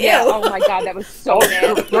said, ew. Yeah, oh my god, that was so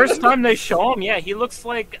bad. The first time they show him, yeah, he looks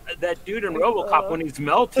like that dude in RoboCop when he's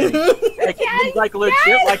melting. Like, he's like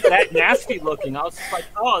legit, like that nasty looking. I was just like,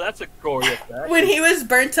 oh, that's a gory effect. When he was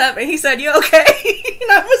burnt up and he said, "You okay?"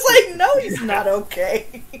 And I was like, no, he's not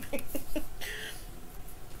okay.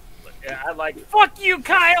 Yeah, I like, fuck you,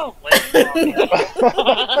 Kyle! Like,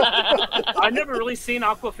 I've never really seen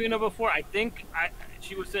Awkwafina before. I think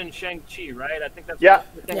she was in Shang-Chi, right? I think that's the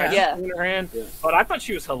thing I seen her in. Yeah. But I thought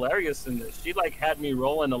she was hilarious in this. She, like, had me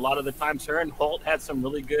rolling a lot of the times. Her and Holt had some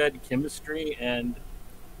really good chemistry, and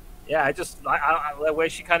yeah, I the way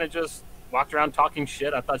she kind of just walked around talking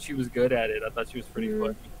shit, I thought she was good at it. I thought she was pretty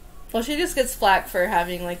funny. Well, she just gets flack for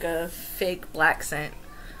having, like, a fake black scent.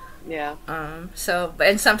 Yeah. So,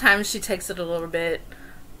 and sometimes she takes it a little bit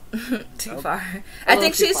too far. I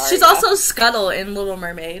think too she's far, also Scuttle in Little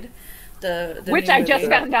Mermaid. The Which new I just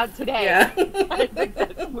movie. found out today. Yeah. I think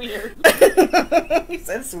that's weird.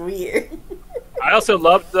 That's weird. I also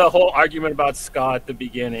loved the whole argument about ska at the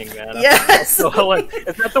beginning, man. Yes. So, like,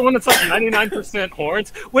 is that the one that's like 99%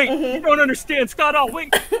 horns? Wait, you don't understand, Scott. Oh,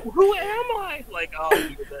 wait, who am I? Like, oh,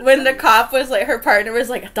 dude, When the cop was like, her partner was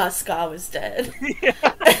like, I thought Scott was dead.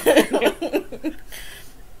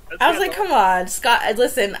 I was like, come on, Scott.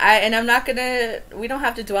 Listen, I'm not gonna. We don't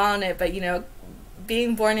have to dwell on it, but you know,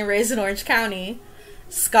 being born and raised in Orange County,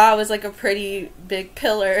 ska was like a pretty big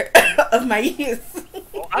pillar of my youth.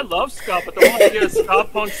 Well, I love ska, but the one idea of ska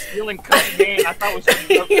punk stealing cocaine, I thought was just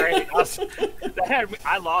so great.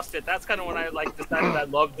 I lost it. That's kind of when I like decided I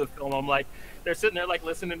loved the film. I'm like, they're sitting there like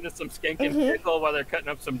listening to some Skanking Pickle while they're cutting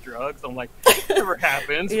up some drugs. I'm like, it never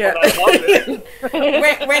happens, but I love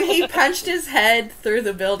it. when he punched his head through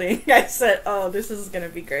the building, I said, "Oh, this is gonna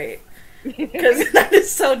be great," because that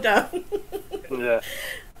is so dumb. Yeah.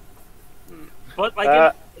 But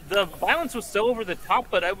like the violence was so over the top,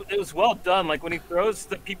 but it was well done. Like when he throws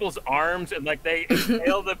the people's arms and like they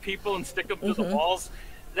impale the people and stick them to the walls.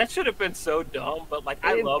 That should have been so dumb, but like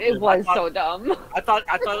I loved it. It was so dumb. I thought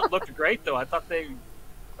it looked great though. I thought they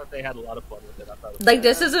had a lot of fun with it. I thought it was Like,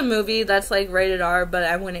 this is a movie that's like rated R, but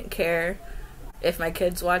I wouldn't care if my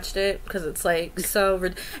kids watched it, because it's like so.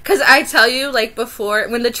 Because I tell you, like before,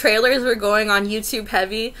 when the trailers were going on YouTube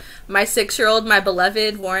heavy, my 6-year-old, my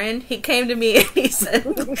beloved Warren, he came to me and he said,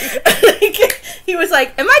 he was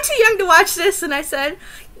like, "Am I too young to watch this?" And I said,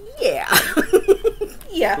 "Yeah,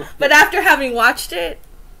 yeah." But after having watched it,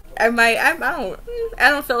 I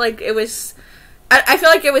don't feel like it was. I feel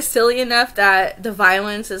like it was silly enough that the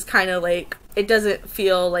violence is kind of like, it doesn't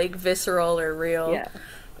feel like visceral or real. Yeah.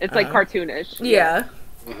 It's like cartoonish. Yeah.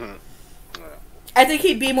 Mm-hmm. I think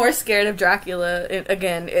he'd be more scared of Dracula,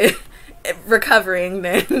 again, recovering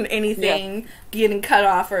than anything getting cut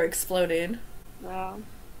off or exploded. Wow.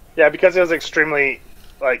 Yeah, because it was extremely,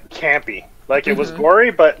 like, campy. Like, it was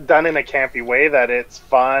gory, but done in a campy way that it's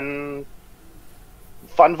fun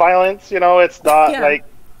violence, you know? It's not, like,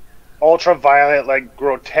 ultra-violent, like,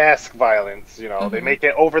 grotesque violence, you know? They make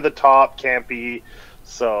it over-the-top, campy,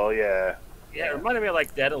 so, yeah. Yeah, it reminded me of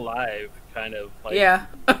like Dead Alive, kind of like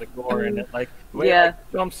the gore in it. Like when he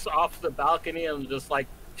like, jumps off the balcony and just like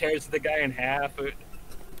tears the guy in half. It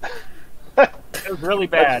was really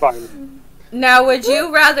bad. Now, would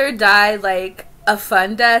you rather die like a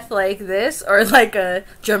fun death like this, or like a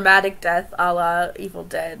dramatic death a la Evil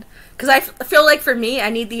Dead? Because I feel like for me, I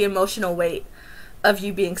need the emotional weight of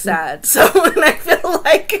you being sad. So I feel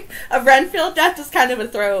like a Renfield death is kind of a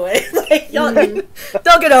throwaway. Like, y'all,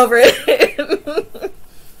 they'll get over it.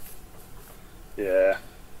 Yeah.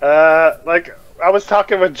 Like, I was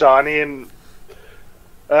talking with Johnny, and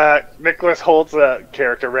Nicholas Holt's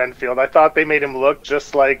character Renfield. I thought they made him look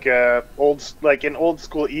just like an old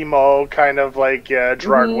school emo kind of like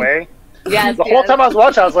Gerard Way. Yes, The whole time I was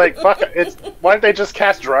watching, I was like, "Fuck! Why didn't they just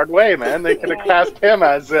cast Gerard Way, man? They could have cast him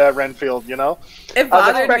as Renfield, you know?" It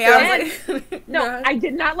bothered me. I was like, No, I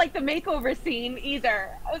did not like the makeover scene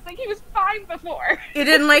either. I was like, he was fine before. You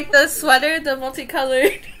didn't like the sweater, the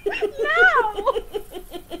multicolored? No.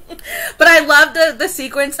 But I love the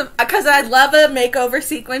sequence because I love a makeover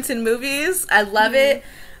sequence in movies. I love it.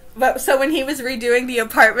 But so when he was redoing the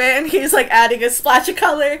apartment and he's like adding a splash of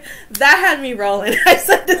color, that had me rolling. I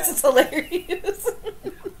said, "This is hilarious."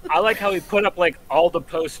 I like how he put up like all the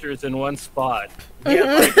posters in one spot. He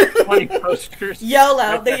had like 20 posters.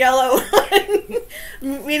 YOLO, the yellow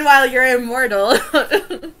one. Meanwhile, you're immortal.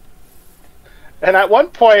 And at one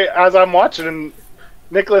point, as I'm watching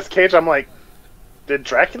Nicolas Cage, I'm like, did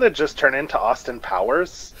Dracula just turn into Austin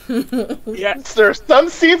Powers? Yes. There's some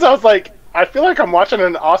scenes I was like, I feel like I'm watching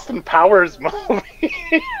an Austin Powers movie.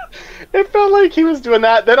 It felt like he was doing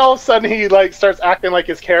that. Then all of a sudden he like starts acting like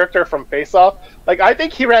his character from Face Off. Like I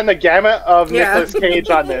think he ran the gamut of Nicolas Cage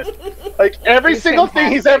on this. Like every single thing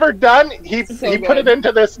he's ever done, he put it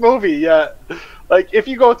into this movie. Yeah. Like if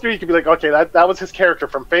you go through, you could be like, okay, that was his character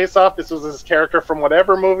from Face Off. This was his character from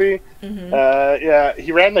whatever movie. Yeah,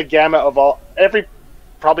 he ran the gamut of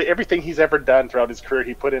probably everything he's ever done throughout his career.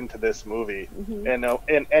 He put into this movie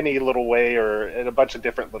in any little way or in a bunch of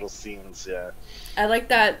different little scenes. Yeah, I like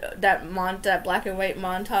that black and white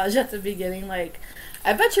montage at the beginning. Like,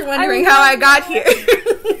 I bet you're wondering how I got here.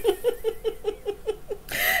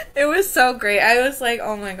 It was so great. I was like,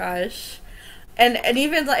 oh my gosh. And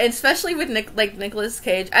even especially with Nicolas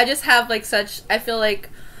Cage, I just have like such. I feel like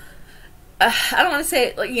I don't want to say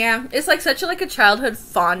it, like it's like such a childhood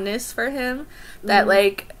fondness for him that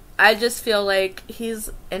like I just feel like he's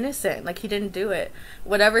innocent, like he didn't do it,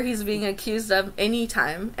 whatever he's being accused of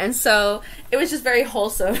anytime. And so it was just very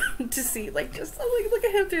wholesome to see look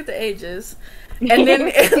at him through the ages, and then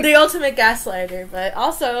the ultimate gaslighter, but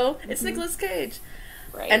also it's Nicolas Cage.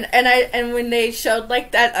 Right. And when they showed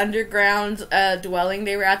like that underground dwelling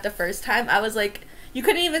they were at the first time, I was like, you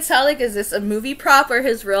couldn't even tell like, is this a movie prop or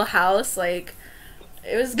his real house? Like,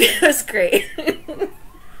 it was great.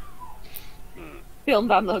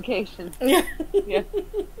 Filmed on location. Yeah. Yeah.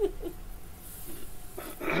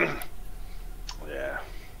 Yeah,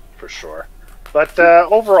 for sure. But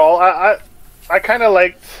overall, I kind of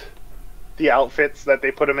liked the outfits that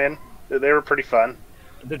they put him in. They were pretty fun.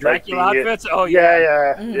 The Dracula outfits? Oh,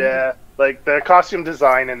 yeah. Yeah. Like, the costume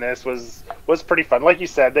design in this was pretty fun. Like you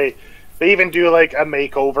said, they even do, like, a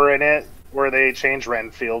makeover in it where they change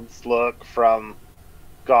Renfield's look from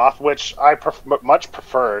goth, which I much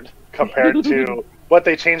preferred compared to what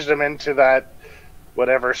they changed him into, that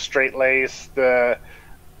whatever straight-laced,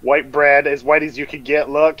 white bread, as white as you could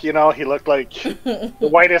get look, you know? He looked like the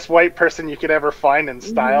whitest white person you could ever find in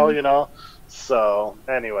style, you know? So,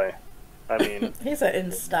 anyway. I mean, he said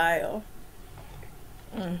in style,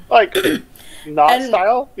 like not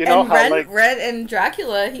style, you know. And Red and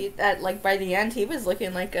Dracula, by the end, he was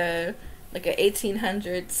looking like a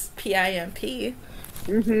 1800s PIMP,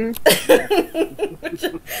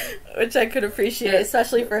 which I could appreciate,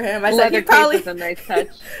 especially for him. I said he probably a nice touch.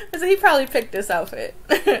 I said he probably picked this outfit.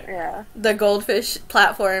 Yeah, the goldfish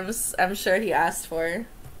platforms. I'm sure he asked for.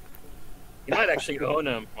 He might actually own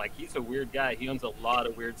them. Like, he's a weird guy. He owns a lot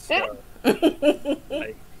of weird stuff.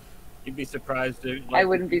 Like, you'd be surprised. I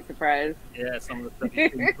wouldn't be surprised. Yeah, some of the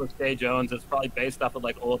stuff Nicolas Cage owns is probably based off of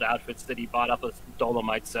like old outfits that he bought off of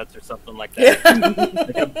Dolomite sets or something like that.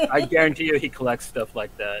 Like, I guarantee you, he collects stuff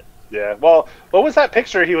like that. Yeah. Well, what was that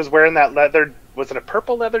picture? He was wearing that leather. Was it a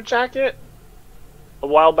purple leather jacket? A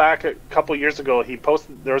while back, a couple years ago, he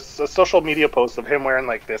posted. There was a social media post of him wearing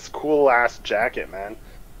like this cool ass jacket, man.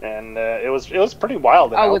 And it was pretty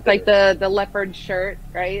wild. Oh, with like the leopard shirt,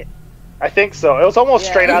 right? I think so. It was almost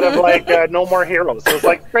straight out of like No More Heroes. It was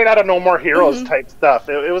like straight out of No More Heroes type stuff.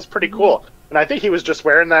 It was pretty cool. And I think he was just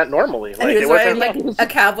wearing that normally. Like, he was wearing like a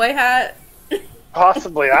cowboy hat.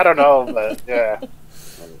 Possibly, I don't know, but yeah.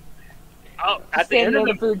 Oh, at the end of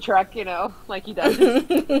the food truck, you know, like he does.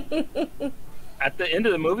 At the end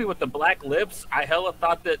of the movie with the black lips, I hella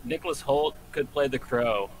thought that Nicholas Hoult could play the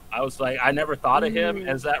Crow. I was like, I never thought of him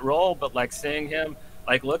as that role, but like seeing him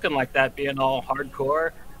like looking like that, being all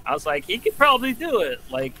hardcore, I was like, he could probably do it.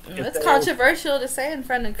 Like, it's controversial to say in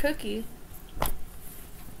front of Cookie.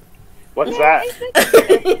 What's that?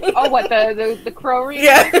 Oh, what the Crow remake?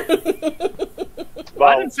 Yeah. Well,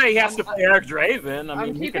 I didn't say he has to play Eric Draven.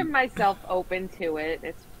 I'm keeping myself open to it.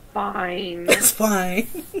 It's fine. It's fine.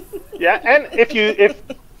 Yeah, and if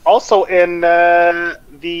Also in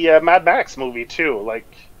the Mad Max movie too.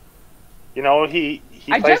 Like, you know, he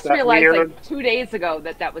I plays just that realized weird. like 2 days ago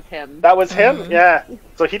that was him. That was him, yeah.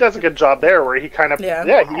 So he does a good job there, where he kind of,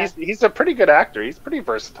 Yeah. he's a pretty good actor. He's pretty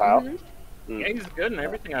versatile. Yeah, he's good in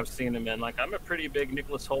everything I've seen him in. Like, I'm a pretty big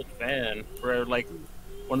Nicholas Hoult fan. For like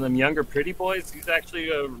one of them younger pretty boys, he's actually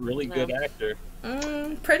a really good actor.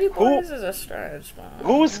 Pretty Boys is a stretch.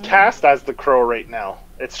 Who's cast as the Crow right now?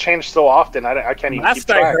 It's changed so often. I can't even keep Last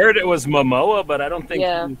track. I heard, it was Momoa, but I don't think.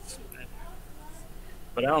 Yeah.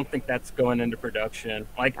 But I don't think that's going into production.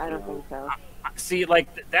 Like, I don't think so. see, like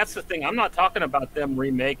that's the thing. I'm not talking about them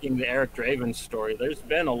remaking the Eric Draven story. There's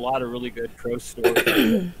been a lot of really good Crow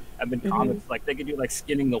stories. I've been comics like they could do like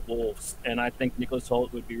Skinning the Wolves, and I think Nicholas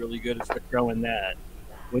Hoult would be really good as the Crow in that,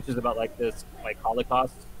 which is about like this like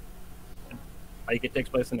Holocaust. Like it takes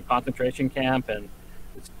place in a concentration camp, and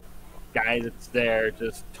this guy that's there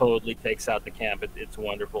just totally takes out the camp. It's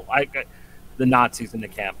wonderful. The Nazis in the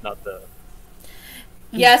camp, not the.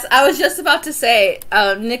 Yes, I was just about to say,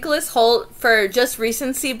 Nicholas Hoult, for just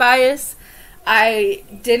recency bias, I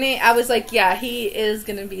was like, yeah, he is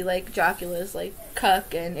going to be like Dracula's like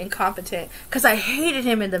cuck and incompetent, because I hated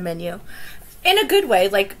him in The Menu. In a good way,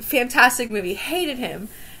 like, fantastic movie, hated him.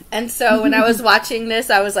 And so when I was watching this,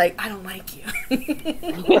 I was like, I don't like you.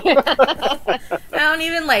 I don't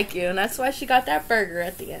even like you, and that's why she got that burger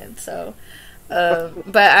at the end, so.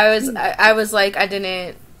 But I was like, I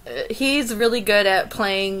didn't. He's really good at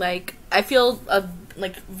playing, like, I feel a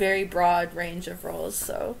like very broad range of roles,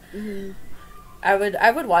 so I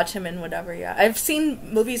would watch him in whatever. Yeah, I've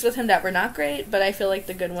seen movies with him that were not great, but I feel like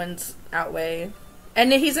the good ones outweigh.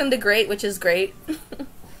 And he's in The Great, which is great.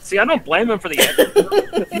 See, I don't blame him for the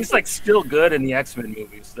X-Men. He's like still good in the X-Men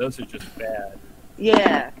movies. Those are just bad.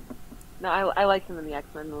 Yeah. No, I liked him in the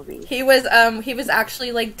X-Men movie. He was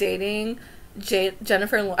actually like dating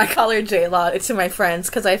Jennifer. I call her J-Law to my friends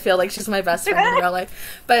because I feel like she's my best friend in real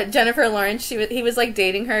life. But Jennifer Lawrence, he was like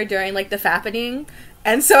dating her during like the fappening,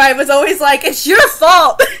 and so I was always like, "It's your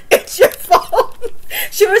fault. It's your fault."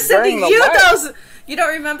 She was sending you those. You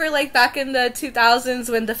don't remember, like, back in the 2000s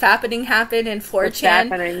when the fappening happened and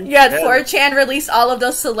 4chan? Yeah, 4chan released all of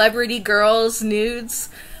those celebrity girls' nudes.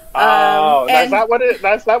 That's not what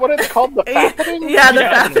it's called, the fappening? Yeah, the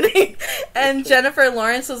fappening. And Jennifer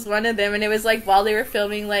Lawrence was one of them, and it was, like, while they were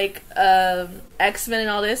filming, like, X-Men and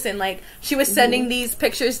all this, and, like, she was sending these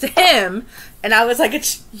pictures to him, and I was like,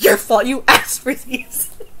 it's your fault, you asked for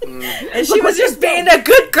these. And she was just being a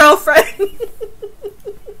good girlfriend.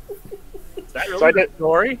 Is that really the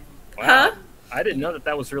story? Wow. Huh? I didn't know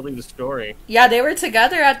that was really the story. Yeah, they were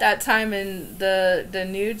together at that time, and the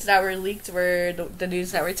nudes that were leaked were the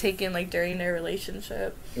nudes that were taken, like, during their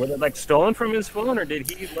relationship. Were they, like, stolen from his phone, or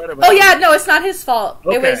did he let him Oh, yeah, no, it's not his fault.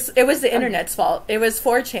 Okay. It was the internet's fault. It was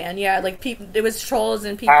 4chan, yeah, like, it was trolls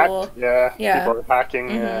and people. Hacked, people were hacking.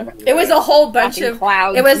 It was a whole bunch Hacking of...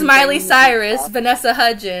 clouds It was and Miley things Cyrus, and Vanessa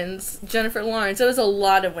Hudgens, Jennifer Lawrence. It was a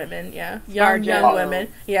lot of women, yeah. Young women,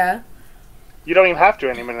 yeah. You don't even have to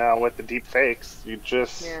anymore now with the deep fakes. You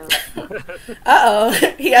just... Yeah. Uh-oh.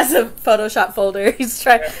 He has a Photoshop folder. He's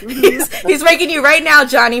he's making you right now,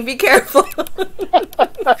 Johnny. Be careful.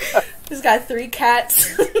 He's got 3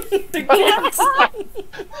 cats. 3 cats.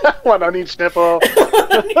 One on each nipple. He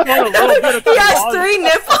has 3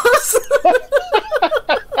 nipples.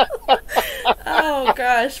 Oh,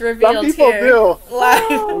 gosh. Revealed Some people here. do. Live.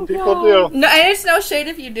 Some people do. No, and it's no shade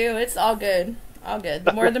if you do. It's all good. All good.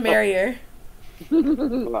 The more the merrier.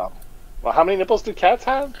 Well, how many nipples do cats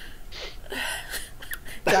have?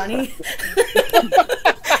 Johnny.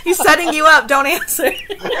 He's setting you up. Don't answer.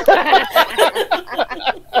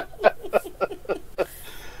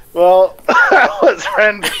 Well, that was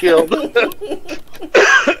Renfield.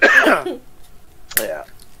 Yeah.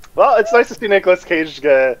 Well, it's nice to see Nicolas Cage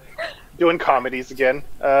doing comedies again.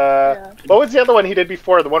 What was the other one he did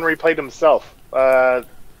before? The one where he played himself. The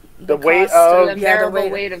weight of... The unbearable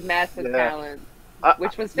weight of massive talent.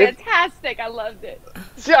 Which was fantastic. I loved it.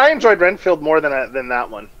 See, I enjoyed Renfield more than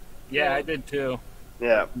that one. Yeah, I did too.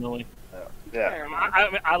 Yeah. Really. Yeah.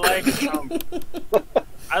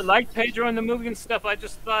 I liked Pedro in the movie and stuff. I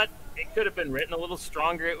just thought it could have been written a little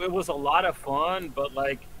stronger. It was a lot of fun, but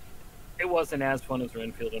like it wasn't as fun as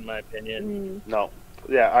Renfield in my opinion. No.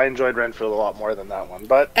 Yeah, I enjoyed Renfield a lot more than that one.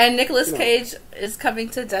 And Nicolas Cage is coming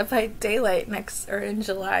to Dead by Daylight in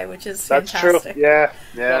July, which is fantastic. That's true. Yeah.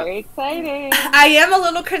 Very exciting. I am a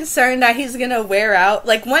little concerned that he's gonna wear out.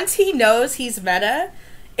 Like, once he knows he's meta,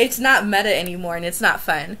 it's not meta anymore, and it's not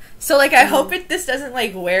fun. So, like, I hope this doesn't,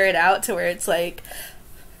 like, wear it out to where it's like,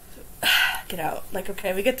 get out. Like,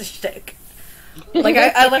 okay, we get the shtick. Like,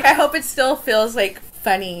 I hope it still feels, like,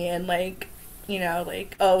 funny and like, you know,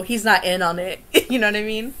 like, oh, he's not in on it. You know what I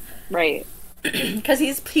mean? Right. Because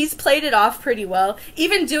he's played it off pretty well.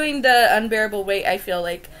 Even doing the Unbearable Weight, I feel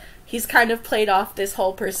like he's kind of played off this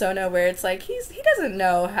whole persona where it's like he doesn't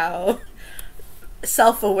know how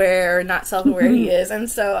self-aware or not self-aware he is. And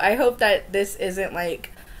so I hope that this isn't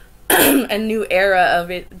like a new era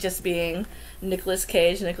of it just being Nicolas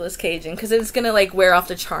Caging, because it's gonna like wear off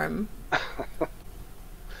the charm.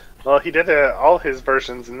 Well, he did all his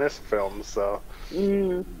versions in this film, so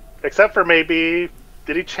except for maybe,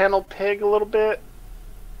 did he channel Pig a little bit?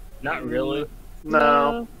 Not really.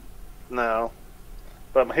 No.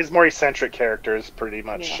 But his more eccentric characters pretty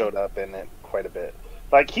much showed up in it quite a bit.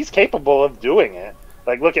 Like, he's capable of doing it.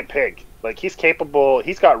 Like, look at Pig. Like, he's capable.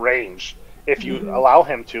 He's got range if you allow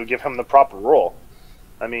him to, give him the proper role.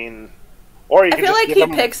 I mean, or you I can feel just like give he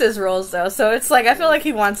him... picks his roles though, so it's like I feel like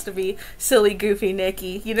he wants to be silly, goofy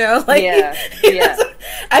Nicky, you know? Like, Yeah.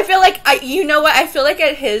 I feel like you know what? I feel like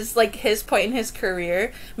at his point in his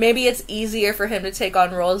career, maybe it's easier for him to take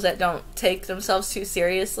on roles that don't take themselves too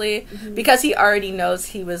seriously because he already knows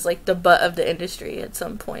he was like the butt of the industry at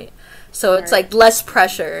some point. So it's like less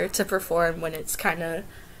pressure to perform when it's kind of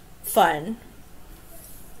fun.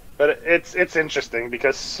 But it's interesting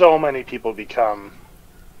because so many people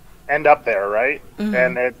end up there, right?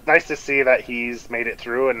 And it's nice to see that he's made it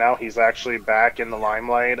through, and now he's actually back in the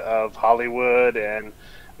limelight of Hollywood and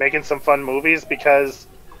making some fun movies. Because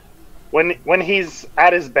when he's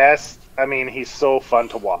at his best, I mean, he's so fun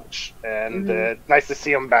to watch, and it's nice to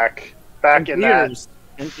see him back in that.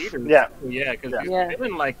 In theaters. Yeah, because he's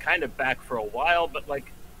been like kind of back for a while, but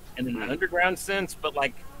like in an underground sense. But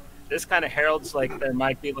like this kind of heralds like there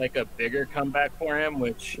might be like a bigger comeback for him,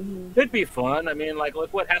 which could be fun. I mean, like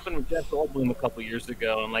look what happened with Jeff Goldblum a couple years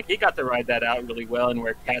ago, and like he got to ride that out really well and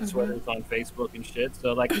wear cat sweaters on Facebook and shit.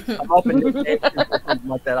 So like I'm hoping Nick Cage can pull something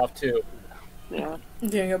like that off too. Yeah.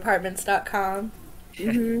 Doingapartments.com.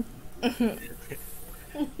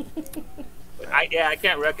 I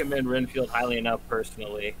can't recommend Renfield highly enough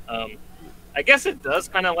personally. I guess it does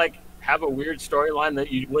kind of like have a weird storyline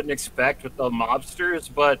that you wouldn't expect with the mobsters,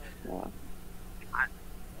 but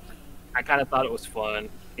I kind of thought it was fun,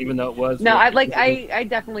 even though it was. No, I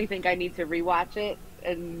definitely think I need to rewatch it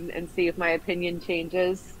and see if my opinion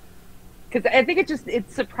changes. Because I think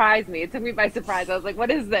it surprised me. It took me by surprise. I was like, what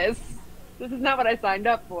is this? This is not what I signed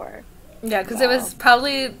up for. Yeah, because it was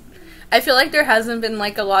probably... I feel like there hasn't been,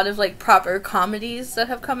 like, a lot of, like, proper comedies that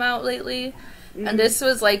have come out lately. And this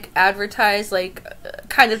was, like, advertised, like,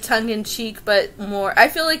 kind of tongue-in-cheek, but more... I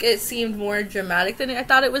feel like it seemed more dramatic than I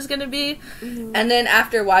thought it was going to be. And then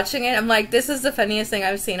after watching it, I'm like, this is the funniest thing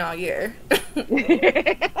I've seen all year.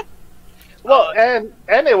 Well,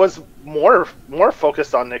 and it was more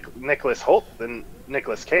focused on Nicholas Hoult than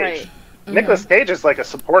Nicolas Cage. Right. Nicolas Cage is like a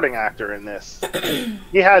supporting actor in this.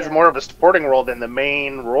 He has more of a supporting role than the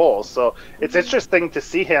main role, so it's interesting to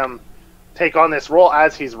see him take on this role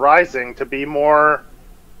as he's rising to be more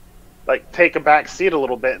like take a back seat a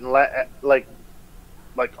little bit and let like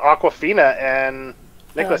Awkwafina and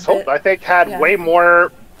Nicholas Hoult I think had way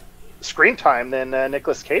more screen time than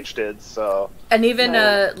Nicolas Cage did. So and even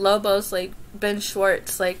Lobo's like Ben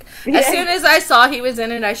Schwartz, like as soon as I saw he was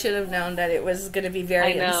in it, I should have known that it was going to be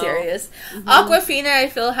very unserious. Awkwafina, I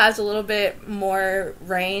feel, has a little bit more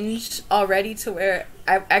range already to where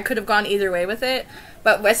I could have gone either way with it.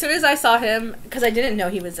 But as soon as I saw him, because I didn't know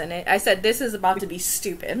he was in it, I said, this is about to be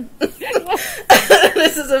stupid.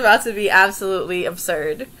 This is about to be absolutely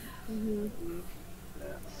absurd.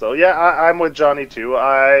 So yeah, I'm with Johnny too.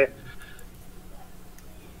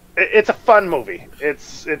 It's a fun movie.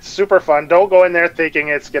 It's super fun. Don't go in there thinking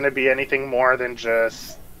it's going to be anything more than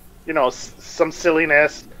just, you know, some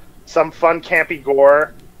silliness, some fun campy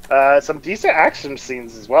gore, some decent action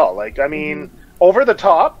scenes as well. Like, I mean, over the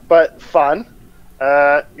top, but fun.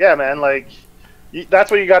 Yeah, man, like,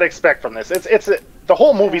 that's what you got to expect from this. The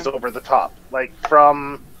whole movie's over the top. Like,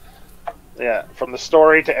 from the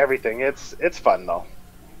story to everything. It's fun, though.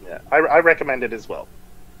 Yeah, I recommend it as well.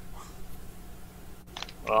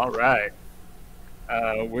 All right.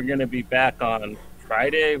 We're going to be back on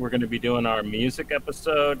Friday. We're going to be doing our music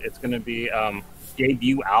episode. It's going to be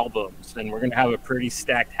debut albums, and we're going to have a pretty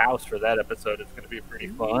stacked house for that episode. It's going to be pretty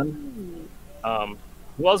fun.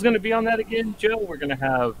 Who else is going to be on that again, Joe? We're going to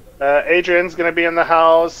have... Adrian's going to be in the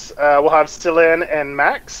house. We'll have Stillin and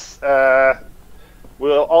Max.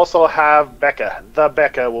 We'll also have Becca. The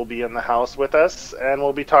Becca will be in the house with us, and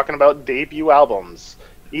we'll be talking about debut albums.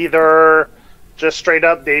 Either... just straight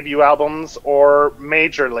up debut albums or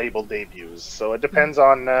major label debuts. So it depends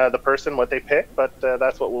on the person, what they pick, but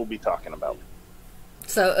that's what we'll be talking about.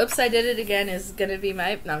 So, Oops, I Did It Again is gonna be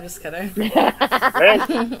my... No, I'm just kidding.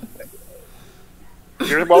 Hey,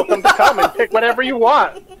 you're welcome to come and pick whatever you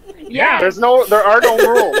want. Yeah. There are no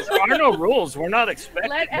rules. There are no rules. We're not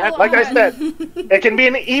expecting. Like I said, it can be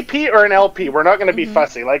an EP or an LP. We're not going to be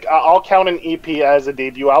fussy. Like I'll count an EP as a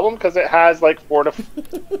debut album because it has like 4 to,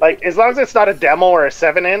 like as long as it's not a demo or a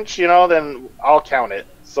 7-inch, then I'll count it.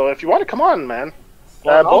 So if you want to come on, man,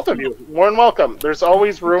 both of you, more than welcome. There's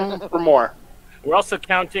always room for more. We're also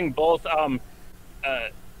counting both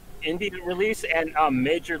indie release and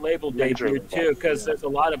major label debut too, because there's a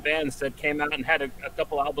lot of bands that came out and had a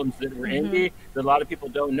couple albums that were indie that a lot of people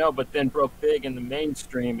don't know, but then broke big in the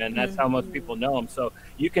mainstream, and that's how most people know them. So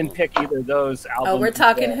you can pick either of those albums. Oh, we're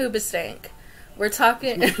talking Hoobastank. We're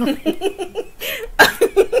talking.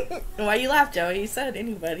 Why you laugh, Joey? You said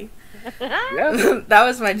anybody. Yeah. That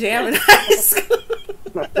was my jam in high school.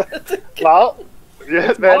 Well.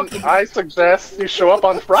 Yeah, then I suggest you show up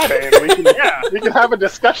on Friday and we can have a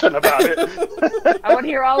discussion about it. I want to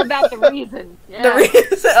hear all about the reason. Yeah. The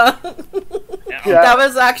reason. That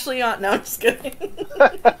was actually on. No, I'm just kidding.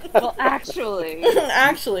 Well, actually,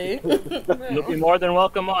 you'll be more than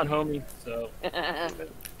welcome on, homie. So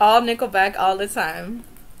all Nickelback all the time.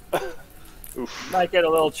 Oof. Might get a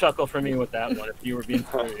little chuckle from me with that one if you were being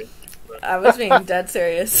serious. But. I was being dead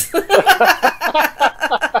serious.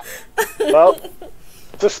 Well,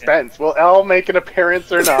 suspense. Will Elle make an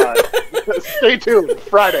appearance or not? Stay tuned.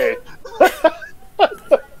 Friday.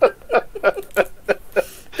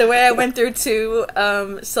 The way I went through 2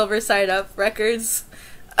 Silver Side Up records.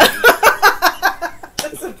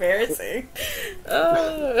 That's embarrassing.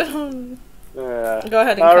 Go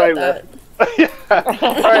ahead and cut that.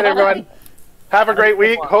 All right, everyone. Have a great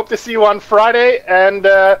week. Hope to see you on Friday. And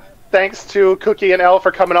thanks to Cookie and Elle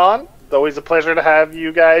for coming on. It's always a pleasure to have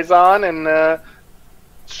you guys on and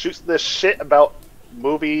shoot this shit about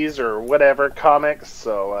movies or whatever, comics.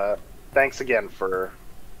 So thanks again for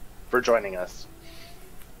joining us.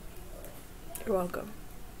 You're welcome.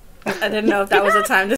 I didn't know if that was a time to